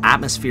general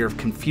atmosphere of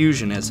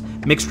confusion as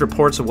mixed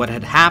reports of what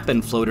had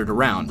happened floated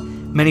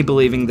around, many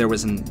believing there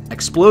was an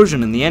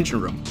explosion in the engine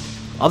room.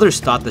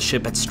 Others thought the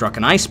ship had struck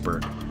an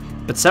iceberg,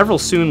 but several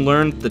soon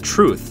learned the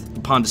truth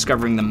upon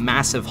discovering the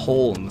massive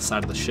hole in the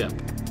side of the ship.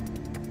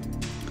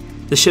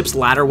 The ship's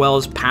ladder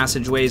wells,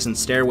 passageways, and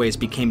stairways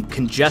became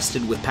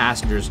congested with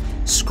passengers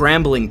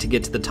scrambling to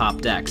get to the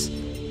top decks,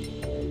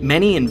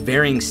 many in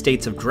varying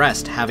states of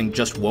dress, having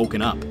just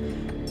woken up.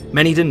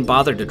 Many didn't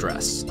bother to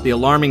dress. The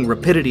alarming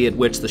rapidity at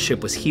which the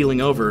ship was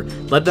heeling over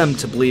led them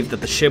to believe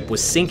that the ship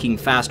was sinking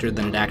faster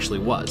than it actually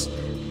was,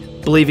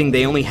 believing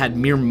they only had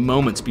mere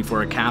moments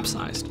before it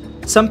capsized.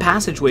 Some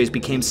passageways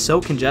became so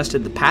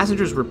congested that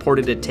passengers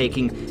reported it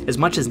taking as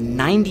much as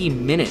 90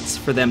 minutes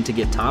for them to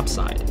get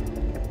topside.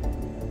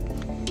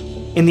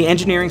 In the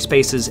engineering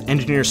spaces,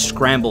 engineers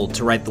scrambled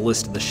to write the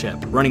list of the ship,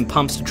 running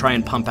pumps to try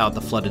and pump out the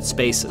flooded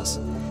spaces.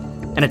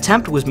 An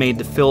attempt was made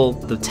to fill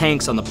the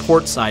tanks on the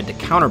port side to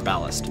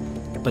counterballast,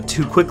 but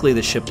too quickly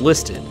the ship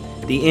listed,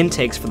 the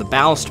intakes for the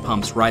ballast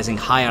pumps rising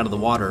high out of the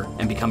water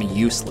and becoming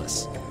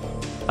useless.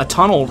 A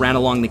tunnel ran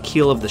along the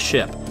keel of the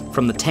ship,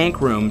 from the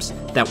tank rooms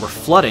that were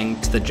flooding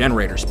to the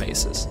generator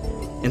spaces.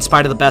 In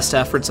spite of the best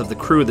efforts of the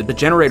crew, the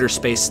generator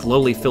space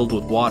slowly filled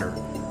with water.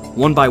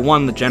 One by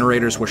one, the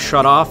generators were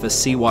shut off as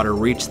seawater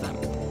reached them.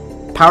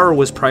 Power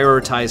was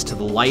prioritized to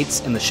the lights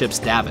and the ship's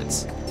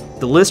davits.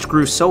 The list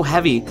grew so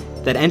heavy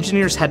that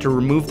engineers had to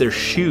remove their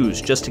shoes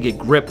just to get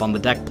grip on the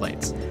deck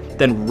plates.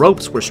 Then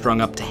ropes were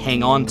strung up to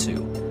hang on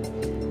to.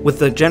 With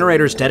the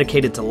generators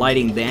dedicated to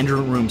lighting, the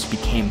engine rooms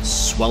became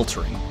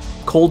sweltering.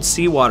 Cold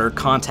seawater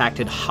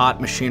contacted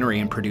hot machinery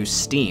and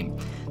produced steam.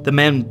 The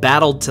men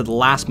battled to the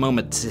last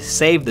moment to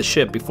save the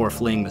ship before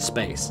fleeing the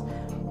space.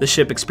 The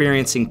ship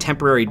experiencing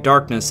temporary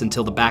darkness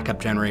until the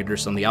backup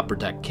generators on the upper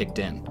deck kicked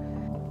in.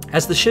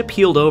 As the ship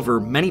heeled over,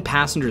 many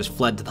passengers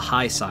fled to the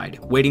high side,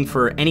 waiting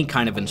for any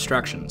kind of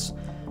instructions.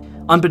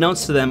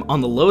 Unbeknownst to them, on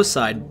the low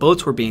side,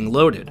 boats were being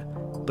loaded,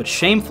 but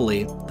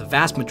shamefully, the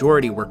vast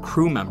majority were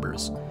crew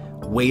members,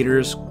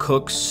 waiters,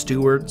 cooks,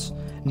 stewards.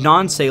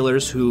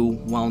 Non-sailors who,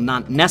 while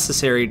not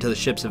necessary to the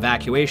ship's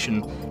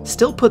evacuation,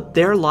 still put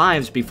their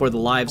lives before the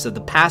lives of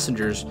the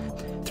passengers,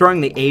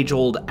 throwing the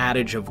age-old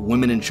adage of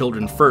women and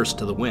children first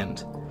to the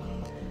wind.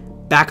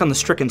 Back on the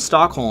stricken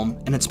Stockholm,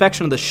 an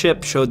inspection of the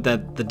ship showed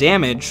that the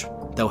damage,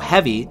 though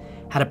heavy,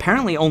 had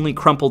apparently only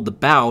crumpled the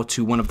bow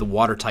to one of the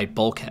watertight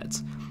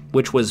bulkheads,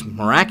 which was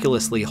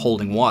miraculously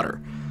holding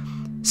water.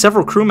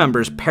 Several crew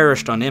members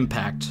perished on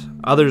impact,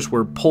 others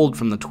were pulled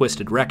from the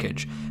twisted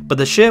wreckage, but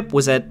the ship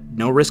was at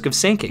no risk of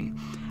sinking.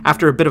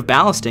 After a bit of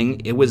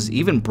ballasting, it was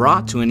even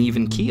brought to an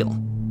even keel.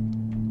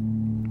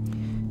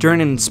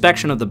 During an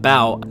inspection of the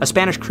bow, a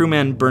Spanish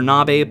crewman,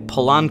 Bernabe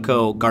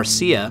Polanco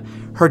Garcia,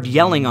 heard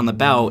yelling on the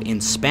bow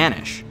in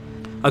Spanish,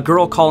 a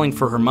girl calling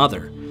for her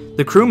mother.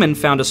 The crewman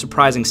found a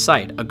surprising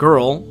sight, a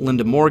girl,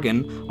 Linda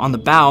Morgan, on the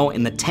bow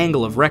in the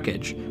tangle of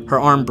wreckage, her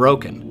arm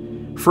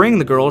broken. Freeing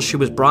the girl, she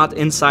was brought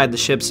inside the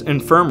ship's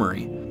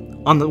infirmary.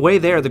 On the way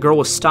there, the girl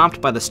was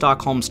stopped by the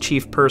Stockholm's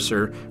chief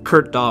purser,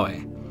 Kurt Dawe,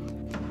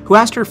 who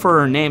asked her for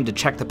her name to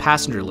check the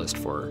passenger list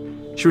for her.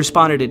 She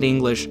responded in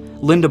English,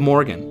 "Linda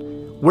Morgan.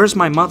 Where's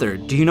my mother?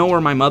 Do you know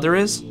where my mother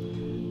is?"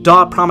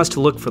 Dawe promised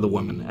to look for the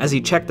woman, as he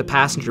checked the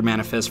passenger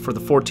manifest for the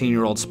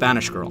 14-year-old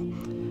Spanish girl.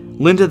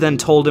 Linda then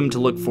told him to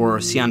look for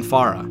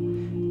Cianfara.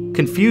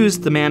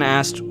 Confused, the man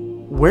asked,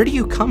 "Where do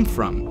you come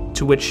from?"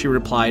 To which she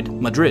replied,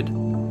 "Madrid."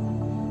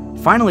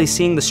 Finally,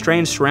 seeing the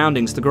strange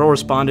surroundings, the girl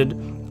responded,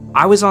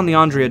 "I was on the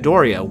Andrea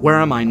Doria. Where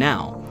am I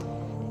now?"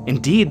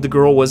 Indeed, the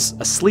girl was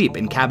asleep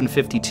in cabin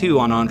 52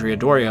 on Andrea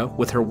Doria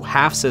with her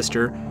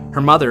half-sister,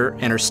 her mother,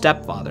 and her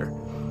stepfather.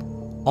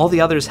 All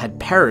the others had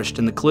perished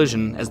in the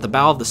collision as the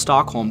bow of the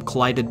Stockholm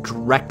collided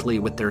directly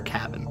with their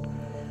cabin.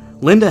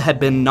 Linda had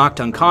been knocked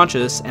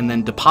unconscious and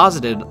then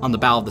deposited on the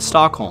bow of the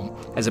Stockholm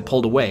as it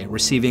pulled away,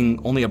 receiving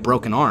only a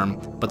broken arm,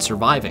 but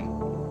surviving.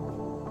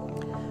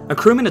 A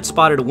crewman had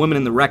spotted a woman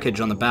in the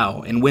wreckage on the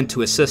bow and went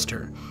to assist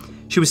her.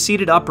 She was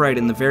seated upright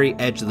in the very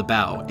edge of the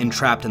bow,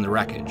 entrapped in the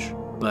wreckage,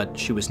 but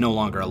she was no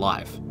longer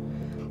alive.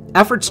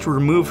 Efforts to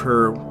remove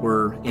her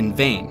were in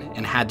vain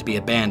and had to be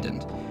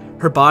abandoned.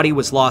 Her body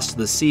was lost to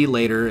the sea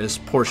later as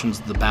portions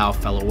of the bow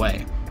fell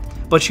away.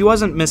 But she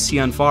wasn't Miss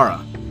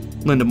Cianfara,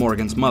 Linda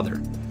Morgan's mother.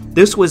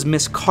 This was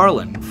Miss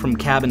Carlin from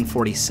cabin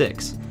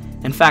 46.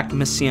 In fact,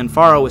 Miss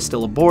Cianfara was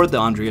still aboard the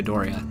Andrea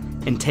Doria,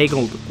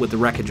 entangled with the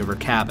wreckage of her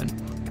cabin.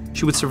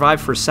 She would survive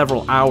for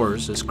several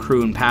hours as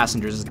crew and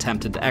passengers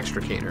attempted to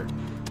extricate her,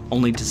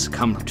 only to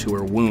succumb to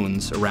her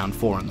wounds around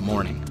 4 in the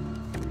morning.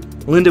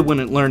 Linda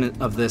wouldn't learn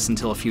of this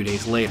until a few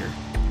days later,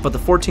 but the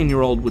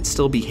 14-year-old would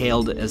still be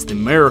hailed as the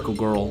miracle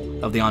girl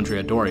of the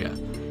Andrea Doria,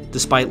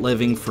 despite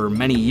living for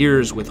many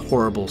years with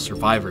horrible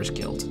survivor's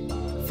guilt.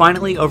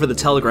 Finally, over the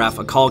telegraph,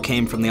 a call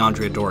came from the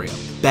Andrea Doria,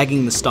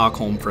 begging the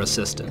Stockholm for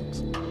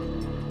assistance.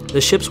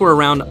 The ships were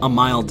around a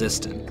mile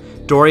distant.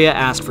 Doria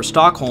asked for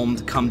Stockholm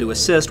to come to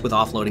assist with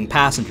offloading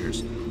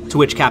passengers, to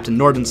which Captain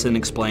Nordenson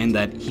explained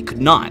that he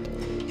could not.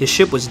 His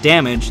ship was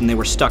damaged and they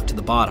were stuck to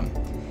the bottom.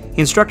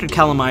 He instructed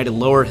Calamai to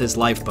lower his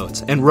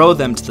lifeboats and row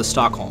them to the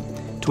Stockholm,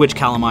 to which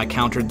Calamai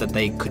countered that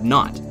they could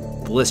not,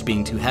 the list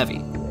being too heavy.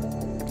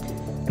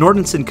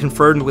 Nordenson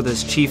conferred with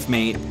his chief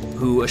mate,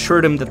 who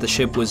assured him that the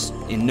ship was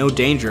in no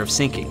danger of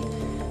sinking.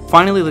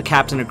 Finally, the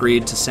captain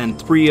agreed to send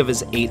 3 of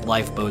his 8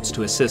 lifeboats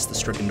to assist the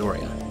stricken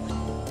Doria.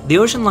 The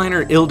ocean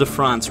liner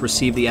Ile-de-France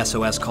received the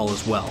SOS call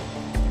as well,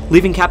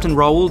 leaving Captain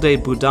Raoul de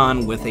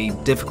Boudin with a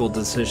difficult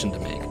decision to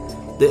make.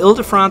 The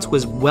Ile-de-France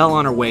was well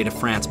on her way to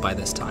France by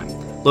this time,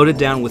 loaded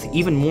down with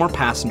even more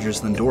passengers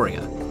than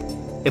Doria.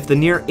 If the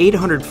near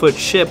 800-foot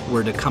ship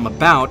were to come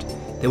about,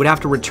 they would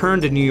have to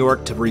return to New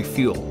York to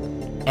refuel.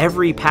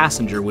 Every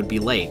passenger would be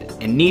late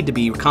and need to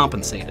be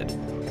compensated.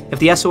 If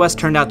the SOS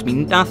turned out to be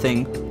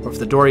nothing, or if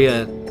the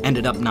Doria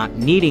ended up not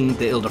needing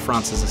the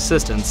Ile-de-France's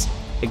assistance,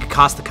 it could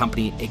cost the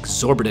company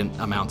exorbitant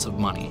amounts of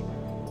money.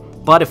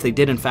 But if they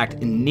did in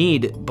fact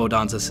need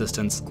Baudin's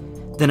assistance,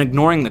 then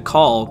ignoring the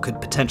call could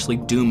potentially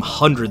doom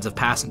hundreds of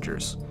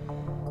passengers.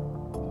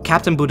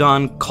 Captain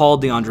Boudin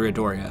called the Andrea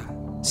Doria,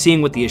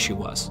 seeing what the issue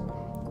was.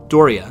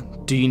 "Doria,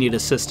 do you need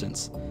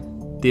assistance?"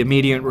 The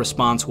immediate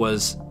response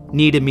was,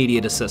 "Need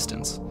immediate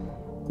assistance,"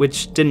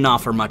 which didn't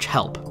offer much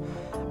help.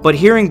 But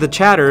hearing the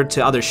chatter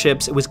to other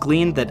ships, it was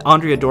gleaned that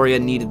Andrea Doria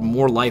needed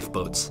more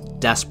lifeboats,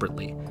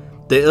 desperately.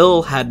 The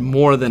Ile had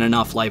more than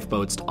enough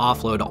lifeboats to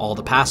offload all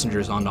the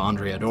passengers onto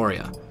Andrea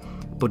Doria.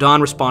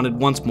 Baudin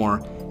responded once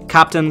more,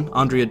 "Captain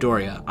Andrea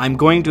Doria, I'm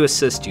going to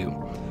assist you.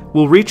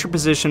 We'll reach your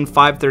position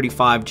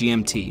 5:35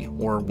 GMT,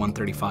 or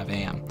 1:35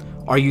 AM.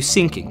 Are you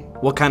sinking?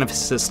 What kind of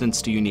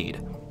assistance do you need?"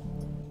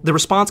 The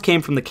response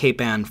came from the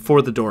Cape Ann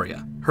for the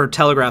Doria, her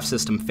telegraph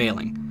system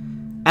failing.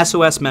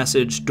 SOS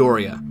message,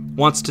 "Doria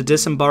wants to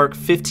disembark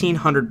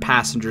 1,500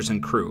 passengers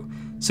and crew.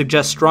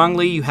 Suggests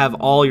strongly you have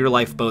all your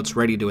lifeboats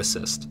ready to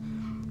assist."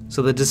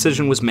 So the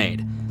decision was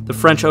made. The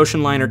French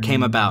ocean liner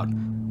came about.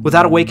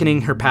 Without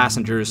awakening her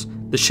passengers,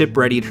 the ship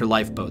readied her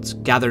lifeboats,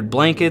 gathered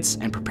blankets,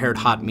 and prepared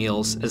hot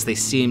meals as they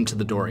steamed to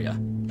the Doria.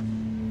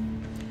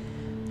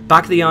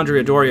 Back at the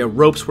Andrea Doria,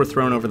 ropes were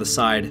thrown over the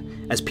side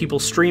as people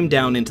streamed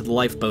down into the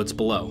lifeboats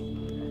below.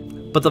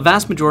 But the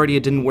vast majority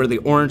didn't wear the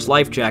orange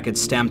life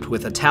jackets stamped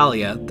with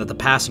Italia that the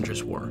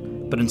passengers wore,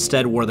 but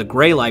instead wore the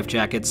gray life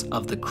jackets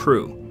of the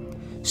crew.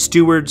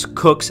 Stewards,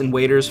 cooks, and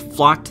waiters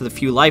flocked to the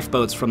few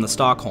lifeboats from the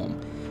Stockholm,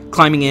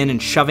 climbing in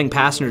and shoving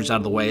passengers out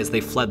of the way as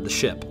they fled the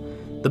ship.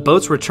 The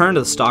boats returned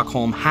to the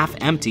Stockholm half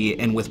empty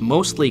and with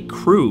mostly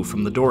crew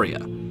from the Doria.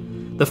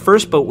 The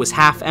first boat was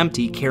half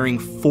empty, carrying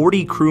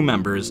 40 crew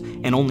members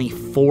and only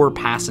 4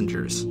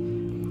 passengers.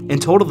 In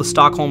total, the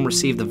Stockholm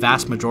received the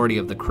vast majority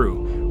of the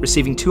crew,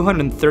 receiving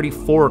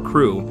 234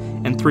 crew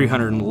and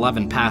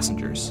 311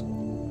 passengers.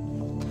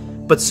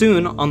 But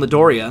soon, on the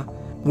Doria,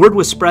 word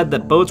was spread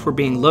that boats were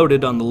being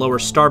loaded on the lower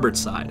starboard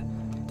side.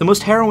 The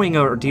most harrowing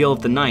ordeal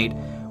of the night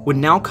would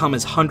now come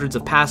as hundreds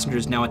of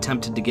passengers now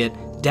attempted to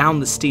get down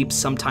the steep,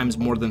 sometimes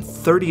more than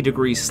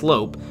 30-degree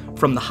slope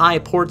from the high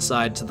port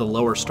side to the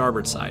lower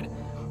starboard side,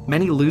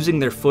 many losing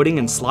their footing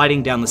and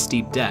sliding down the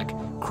steep deck,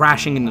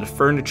 crashing into the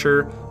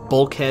furniture,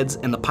 bulkheads,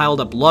 and the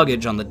piled-up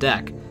luggage on the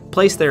deck,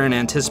 placed there in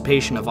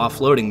anticipation of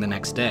offloading the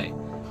next day.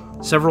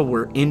 Several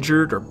were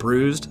injured or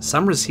bruised,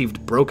 some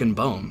received broken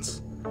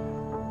bones.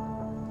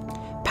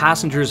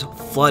 Passengers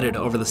flooded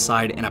over the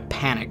side in a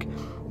panic,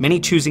 many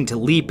choosing to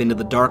leap into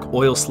the dark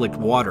oil-slicked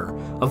water,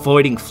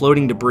 avoiding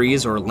floating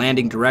debris or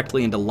landing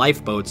directly into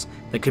lifeboats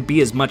that could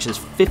be as much as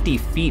 50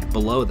 feet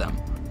below them.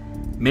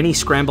 Many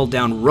scrambled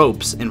down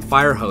ropes and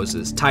fire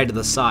hoses tied to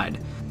the side.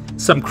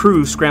 Some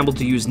crew scrambled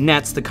to use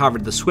nets that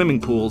covered the swimming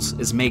pools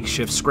as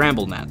makeshift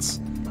scramble nets.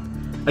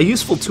 A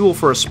useful tool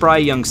for a spry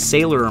young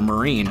sailor or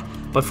marine,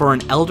 but for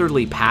an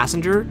elderly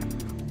passenger,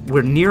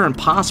 were near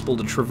impossible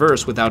to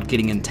traverse without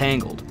getting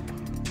entangled.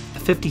 A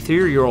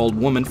 53-year-old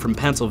woman from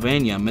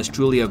Pennsylvania, Miss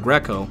Julia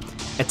Greco,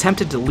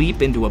 attempted to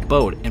leap into a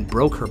boat and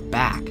broke her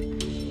back.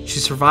 She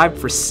survived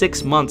for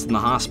 6 months in the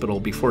hospital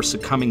before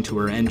succumbing to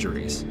her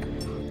injuries.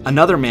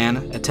 Another man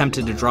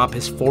attempted to drop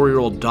his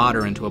 4-year-old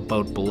daughter into a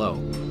boat below.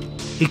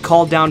 He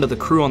called down to the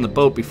crew on the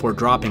boat before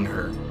dropping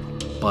her,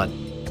 but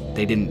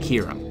they didn't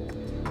hear him.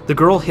 The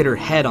girl hit her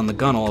head on the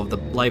gunwale of the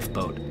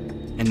lifeboat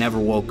and never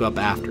woke up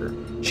after.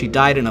 She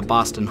died in a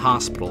Boston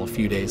hospital a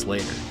few days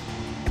later.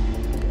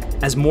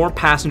 As more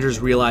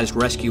passengers realized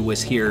rescue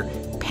was here,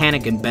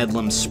 panic and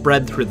bedlam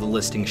spread through the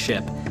listing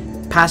ship.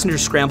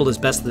 Passengers scrambled as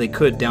best they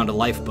could down to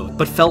lifeboats,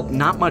 but felt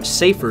not much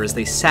safer as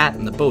they sat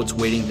in the boats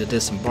waiting to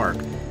disembark,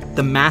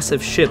 the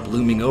massive ship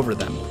looming over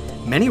them.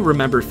 Many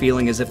remember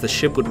feeling as if the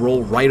ship would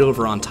roll right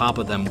over on top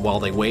of them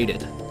while they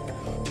waited.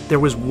 There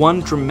was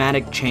one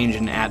dramatic change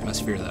in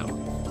atmosphere though.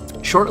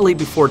 Shortly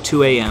before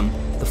 2 a.m.,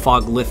 the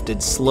fog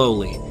lifted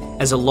slowly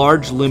as a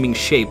large looming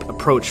shape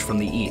approached from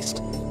the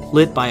east,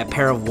 lit by a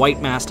pair of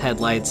white mast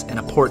headlights and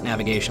a port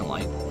navigation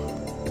light.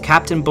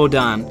 Captain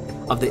Baudin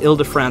of the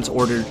Ile-de-France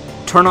ordered,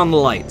 "Turn on the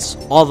lights,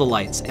 all the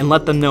lights, and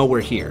let them know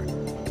we're here."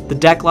 The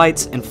deck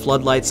lights and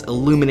floodlights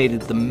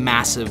illuminated the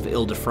massive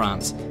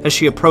Ile-de-France as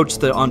she approached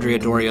the Andrea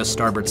Doria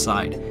starboard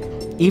side.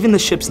 Even the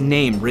ship's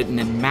name, written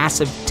in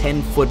massive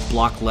 10-foot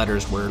block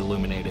letters, were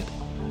illuminated.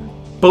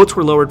 Boats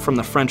were lowered from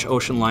the French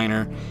ocean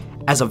liner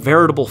as a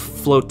veritable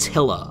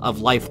flotilla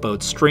of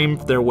lifeboats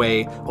streamed their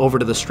way over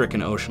to the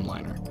stricken ocean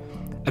liner.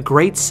 A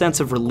great sense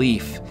of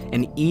relief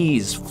and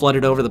ease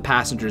flooded over the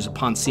passengers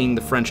upon seeing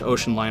the French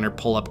ocean liner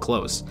pull up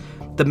close.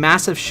 The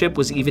massive ship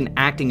was even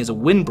acting as a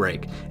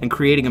windbreak and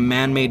creating a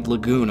man-made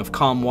lagoon of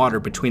calm water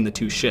between the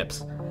two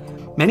ships.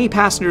 Many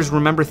passengers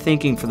remember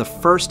thinking for the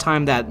first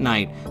time that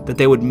night that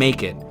they would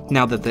make it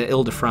now that the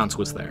Ile-de-France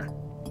was there.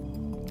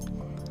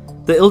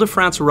 The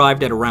Ile-de-France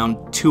arrived at around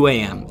 2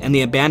 a.m., and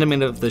the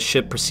abandonment of the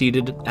ship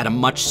proceeded at a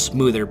much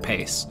smoother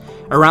pace.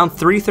 Around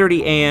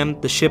 3:30 a.m.,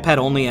 the ship had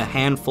only a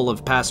handful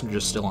of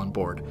passengers still on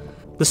board.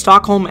 The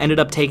Stockholm ended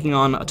up taking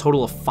on a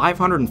total of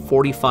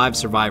 545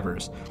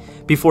 survivors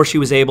before she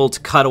was able to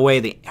cut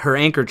away her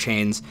anchor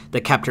chains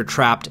that kept her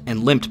trapped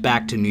and limped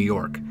back to New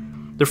York.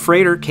 The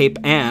freighter Cape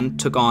Ann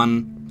took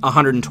on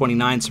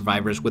 129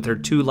 survivors with her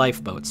 2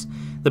 lifeboats,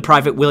 the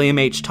private William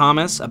H.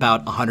 Thomas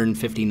about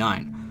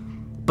 159.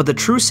 But the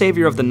true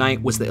savior of the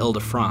night was the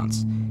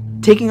Ile-de-France,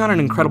 taking on an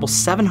incredible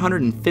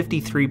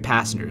 753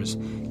 passengers,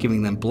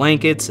 giving them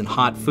blankets and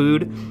hot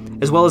food,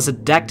 as well as a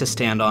deck to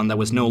stand on that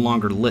was no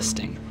longer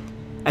listing.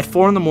 At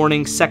 4 in the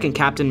morning, Second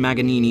Captain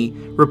Maganini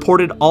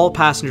reported all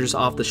passengers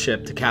off the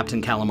ship to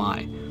Captain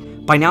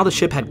Calamai. By now the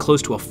ship had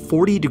close to a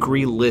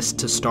 40-degree list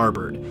to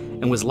starboard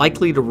and was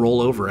likely to roll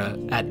over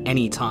at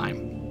any time.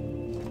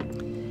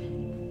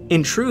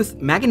 In truth,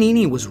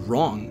 Maganini was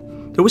wrong.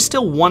 There was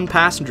still one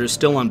passenger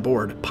still on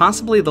board,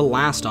 possibly the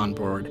last on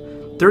board,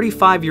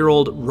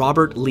 35-year-old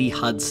Robert Lee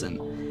Hudson.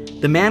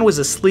 The man was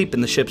asleep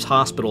in the ship's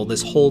hospital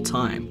this whole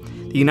time.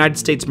 The United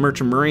States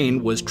Merchant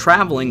Marine was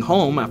traveling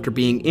home after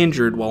being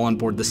injured while on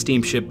board the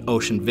steamship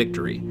Ocean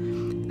Victory.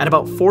 At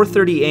about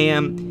 4:30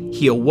 a.m.,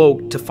 he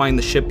awoke to find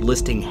the ship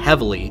listing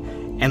heavily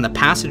and the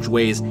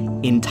passageways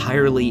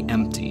entirely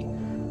empty.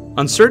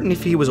 Uncertain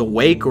if he was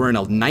awake or in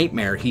a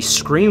nightmare, he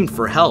screamed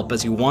for help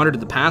as he wandered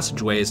the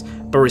passageways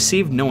but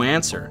received no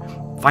answer,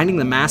 finding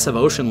the massive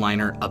ocean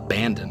liner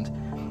abandoned.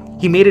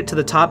 He made it to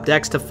the top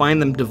decks to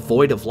find them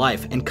devoid of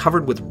life and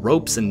covered with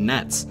ropes and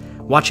nets.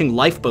 watching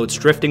lifeboats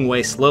drifting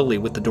away slowly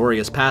with the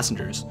Doria's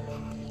passengers.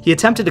 He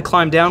attempted to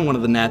climb down one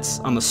of the nets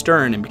on the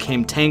stern and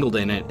became tangled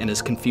in it in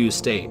his confused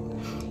state.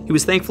 He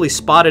was thankfully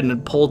spotted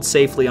and pulled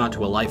safely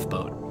onto a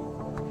lifeboat.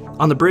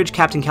 On the bridge,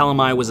 Captain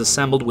Calamai was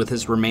assembled with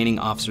his remaining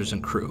officers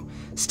and crew,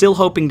 still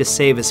hoping to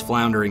save his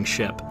floundering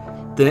ship.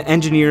 The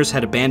engineers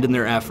had abandoned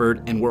their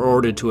effort and were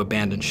ordered to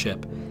abandon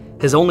ship.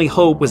 His only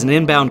hope was an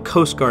inbound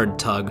Coast Guard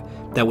tug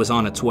that was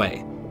on its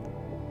way.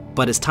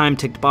 But as time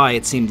ticked by,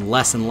 it seemed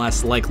less and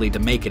less likely to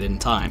make it in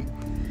time.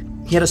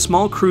 He had a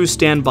small crew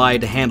stand by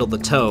to handle the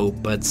tow,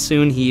 but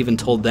soon he even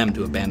told them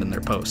to abandon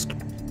their post.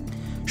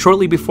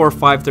 Shortly before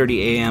 5:30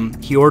 a.m.,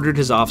 he ordered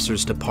his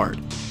officers to depart.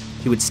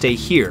 He would stay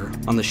here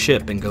on the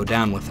ship and go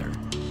down with her.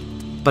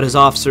 But his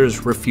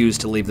officers refused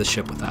to leave the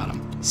ship without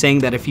him, saying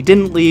that if he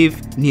didn't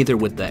leave, neither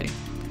would they.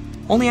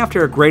 Only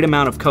after a great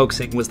amount of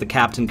coaxing was the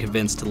captain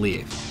convinced to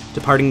leave,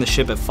 departing the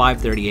ship at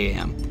 5:30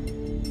 a.m.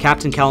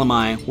 Captain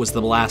Calamai was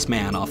the last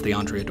man off the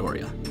Andrea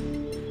Doria.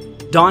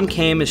 Dawn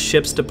came as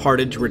ships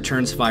departed to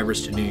return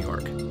survivors to New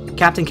York.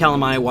 Captain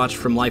Calamai watched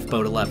from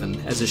Lifeboat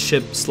 11 as his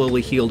ship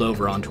slowly heeled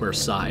over onto her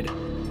side.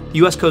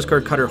 U.S. Coast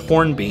Guard cutter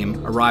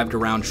Hornbeam arrived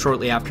around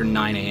shortly after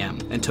 9 a.m.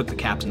 and took the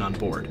captain on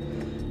board.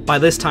 By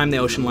this time, the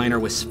ocean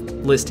liner was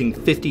listing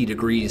 50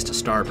 degrees to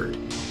starboard,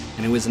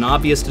 and it was an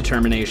obvious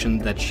determination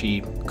that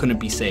she couldn't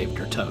be saved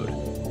or towed.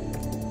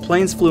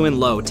 Planes flew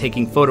in low,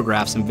 taking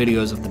photographs and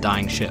videos of the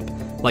dying ship,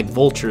 like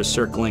vultures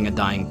circling a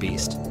dying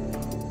beast.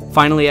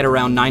 Finally, at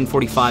around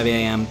 9:45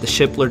 a.m., the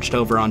ship lurched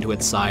over onto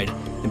its side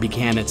and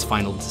began its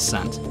final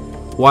descent,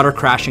 water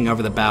crashing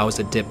over the bow as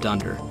it dipped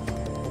under.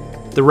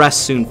 The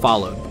rest soon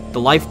followed, the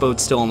lifeboat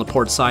still on the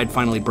port side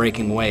finally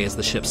breaking away as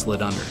the ship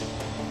slid under.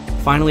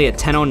 Finally, at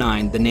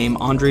 10:09, the name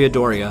Andrea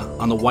Doria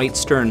on the white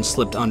stern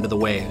slipped under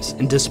the waves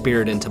and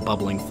disappeared into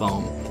bubbling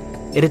foam.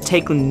 It had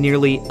taken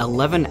nearly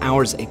 11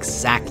 hours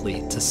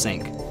exactly to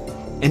sink.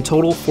 In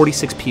total,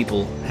 46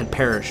 people had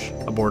perished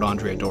aboard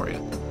Andrea Doria.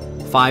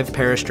 5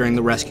 perished during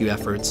the rescue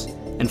efforts,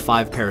 and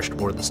 5 perished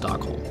aboard the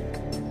Stockholm.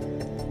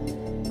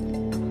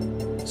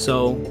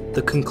 So,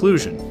 the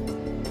conclusion.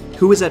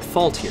 Who was at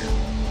fault here?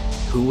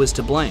 Who was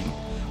to blame?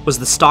 Was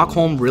the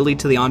Stockholm really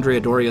to the Andrea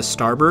Doria's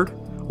starboard,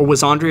 or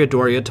was Andrea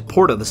Doria to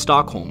port of the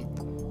Stockholm?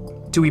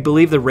 Do we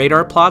believe the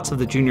radar plots of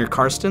the junior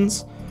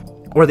Karstens,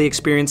 or the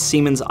experienced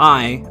seaman's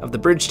eye of the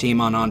bridge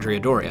team on Andrea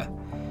Doria?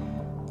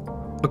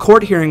 A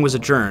court hearing was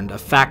adjourned, a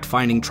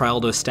fact-finding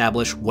trial to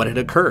establish what had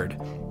occurred.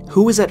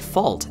 Who was at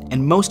fault,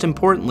 and most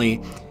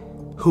importantly,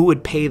 who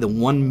would pay the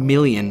 $1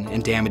 million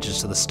in damages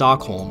to the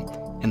Stockholm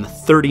and the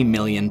 $30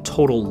 million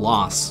total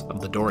loss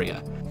of the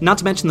Doria, not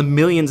to mention the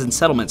millions in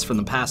settlements from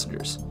the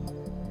passengers.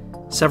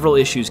 Several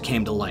issues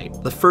came to light,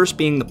 the first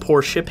being the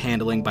poor ship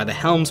handling by the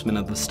helmsman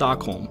of the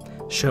Stockholm,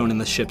 shown in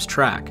the ship's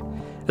track,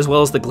 as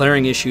well as the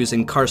glaring issues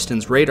in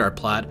Karsten's radar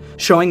plot,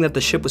 showing that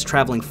the ship was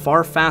traveling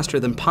far faster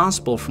than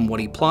possible from what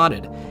he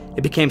plotted.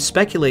 It became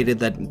speculated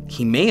that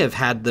he may have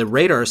had the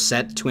radar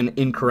set to an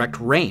incorrect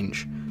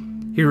range.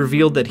 He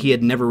revealed that he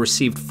had never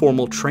received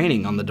formal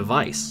training on the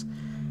device.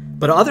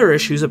 But other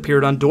issues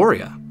appeared on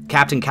Doria.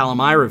 Captain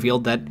Calamai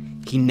revealed that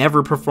he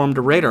never performed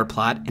a radar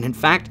plot, and in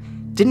fact,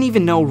 didn't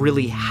even know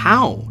really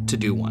how to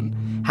do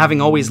one,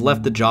 having always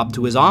left the job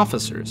to his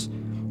officers.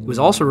 It was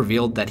also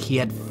revealed that he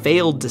had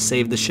failed to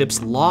save the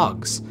ship's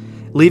logs,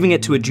 leaving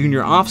it to a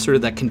junior officer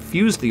that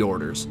confused the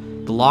orders,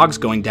 the logs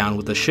going down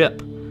with the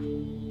ship.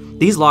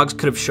 These logs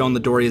could have shown the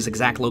Doria's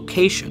exact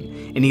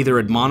location and either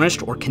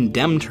admonished or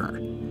condemned her.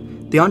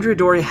 The Andrea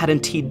Doria had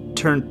indeed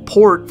turned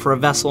port for a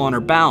vessel on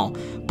her bow,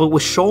 but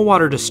with shoal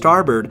water to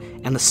starboard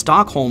and the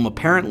Stockholm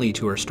apparently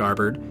to her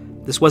starboard,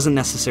 this wasn't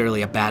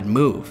necessarily a bad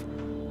move.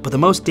 But the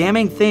most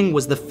damning thing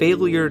was the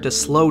failure to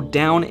slow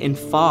down in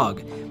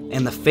fog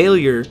and the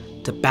failure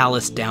to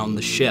ballast down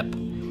the ship.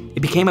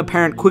 It became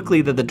apparent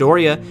quickly that the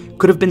Doria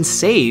could have been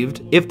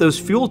saved if those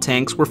fuel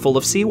tanks were full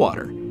of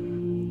seawater.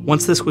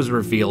 Once this was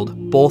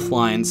revealed, both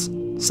lines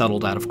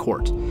settled out of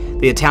court,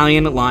 the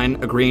Italian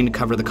line agreeing to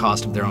cover the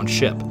cost of their own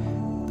ship.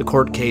 The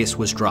court case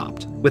was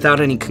dropped, without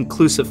any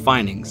conclusive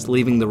findings,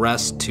 leaving the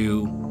rest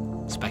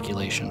to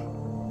speculation.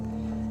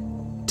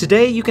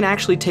 Today, you can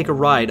actually take a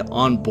ride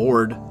on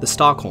board the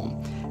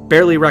Stockholm.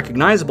 Barely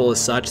recognizable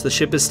as such, the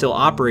ship is still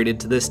operated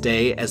to this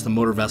day as the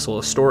motor vessel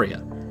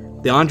Astoria.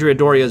 The Andrea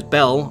Doria's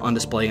bell on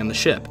display in the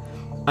ship.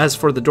 As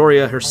for the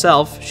Doria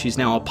herself, she's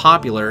now a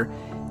popular,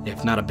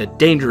 if not a bit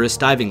dangerous,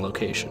 diving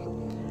location.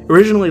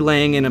 Originally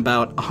laying in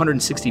about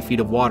 160 feet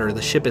of water,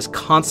 the ship is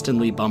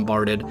constantly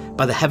bombarded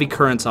by the heavy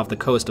currents off the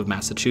coast of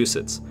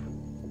Massachusetts.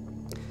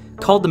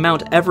 Called the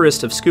Mount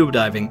Everest of scuba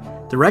diving,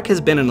 the wreck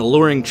has been an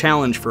alluring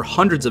challenge for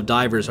hundreds of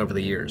divers over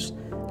the years.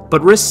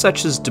 But risks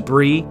such as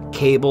debris,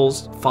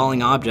 cables,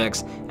 falling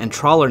objects, and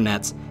trawler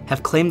nets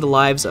have claimed the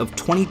lives of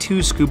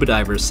 22 scuba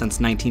divers since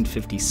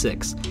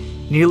 1956,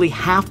 nearly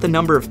half the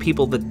number of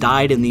people that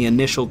died in the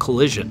initial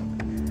collision.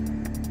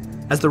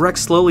 As the wreck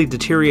slowly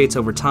deteriorates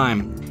over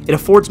time, it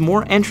affords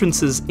more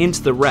entrances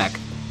into the wreck,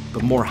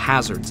 but more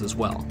hazards as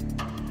well.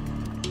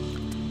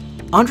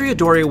 Andrea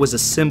Doria was a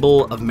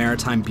symbol of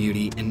maritime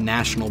beauty and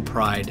national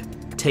pride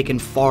taken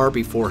far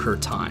before her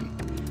time.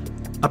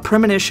 A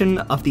premonition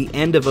of the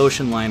end of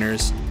ocean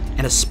liners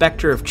and a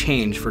specter of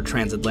change for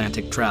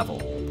transatlantic travel.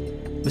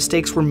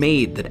 Mistakes were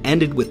made that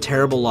ended with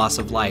terrible loss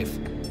of life.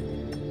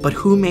 But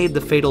who made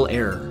the fatal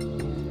error?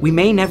 We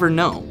may never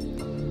know.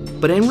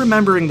 But in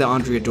remembering the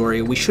Andrea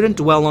Doria, we shouldn't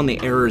dwell on the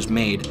errors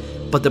made,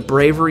 but the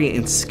bravery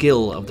and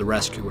skill of the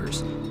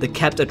rescuers that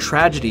kept a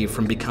tragedy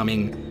from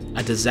becoming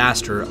a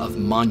disaster of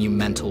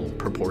monumental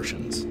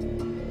proportions.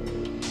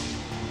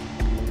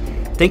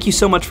 Thank you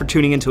so much for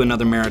tuning into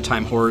another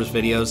Maritime Horrors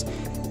videos.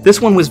 This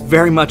one was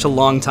very much a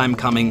long time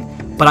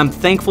coming, but I'm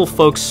thankful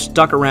folks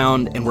stuck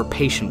around and were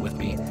patient with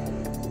me.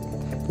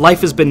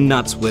 Life has been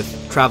nuts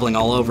with traveling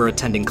all over,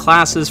 attending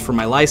classes for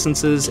my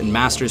licenses and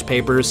master's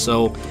papers,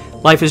 so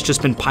life has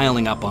just been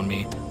piling up on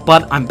me.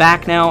 But I'm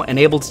back now and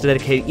able to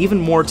dedicate even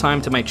more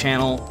time to my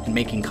channel and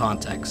making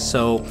content,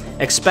 so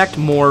expect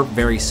more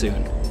very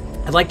soon.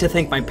 I'd like to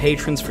thank my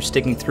patrons for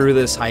sticking through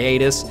this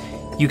hiatus.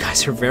 You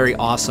guys are very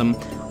awesome.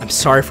 I'm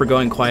sorry for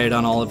going quiet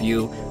on all of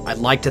you. I'd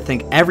like to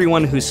thank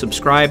everyone who's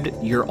subscribed.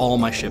 You're all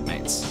my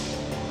shipmates.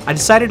 I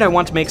decided I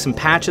want to make some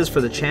patches for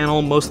the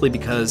channel, mostly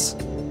because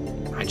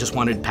I just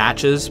wanted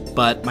patches,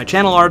 but my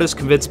channel artist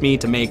convinced me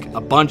to make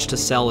a bunch to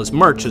sell as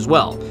merch as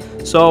well.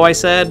 So I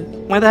said,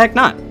 why the heck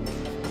not?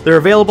 They're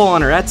available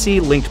on her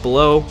Etsy, linked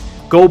below.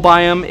 Go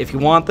buy them if you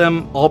want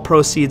them. All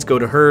proceeds go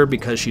to her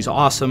because she's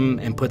awesome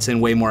and puts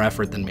in way more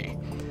effort than me.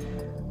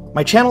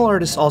 My channel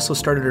artist also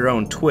started her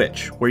own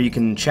Twitch, where you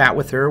can chat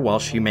with her while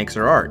she makes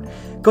her art.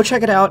 Go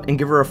check it out and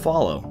give her a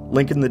follow.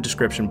 Link in the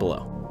description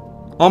below.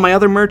 All my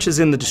other merch is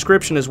in the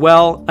description as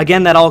well.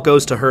 Again, that all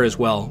goes to her as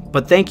well.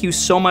 But thank you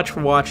so much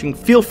for watching.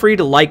 Feel free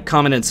to like,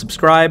 comment, and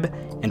subscribe,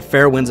 and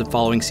fair winds of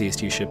following seas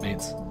to you,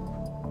 shipmates.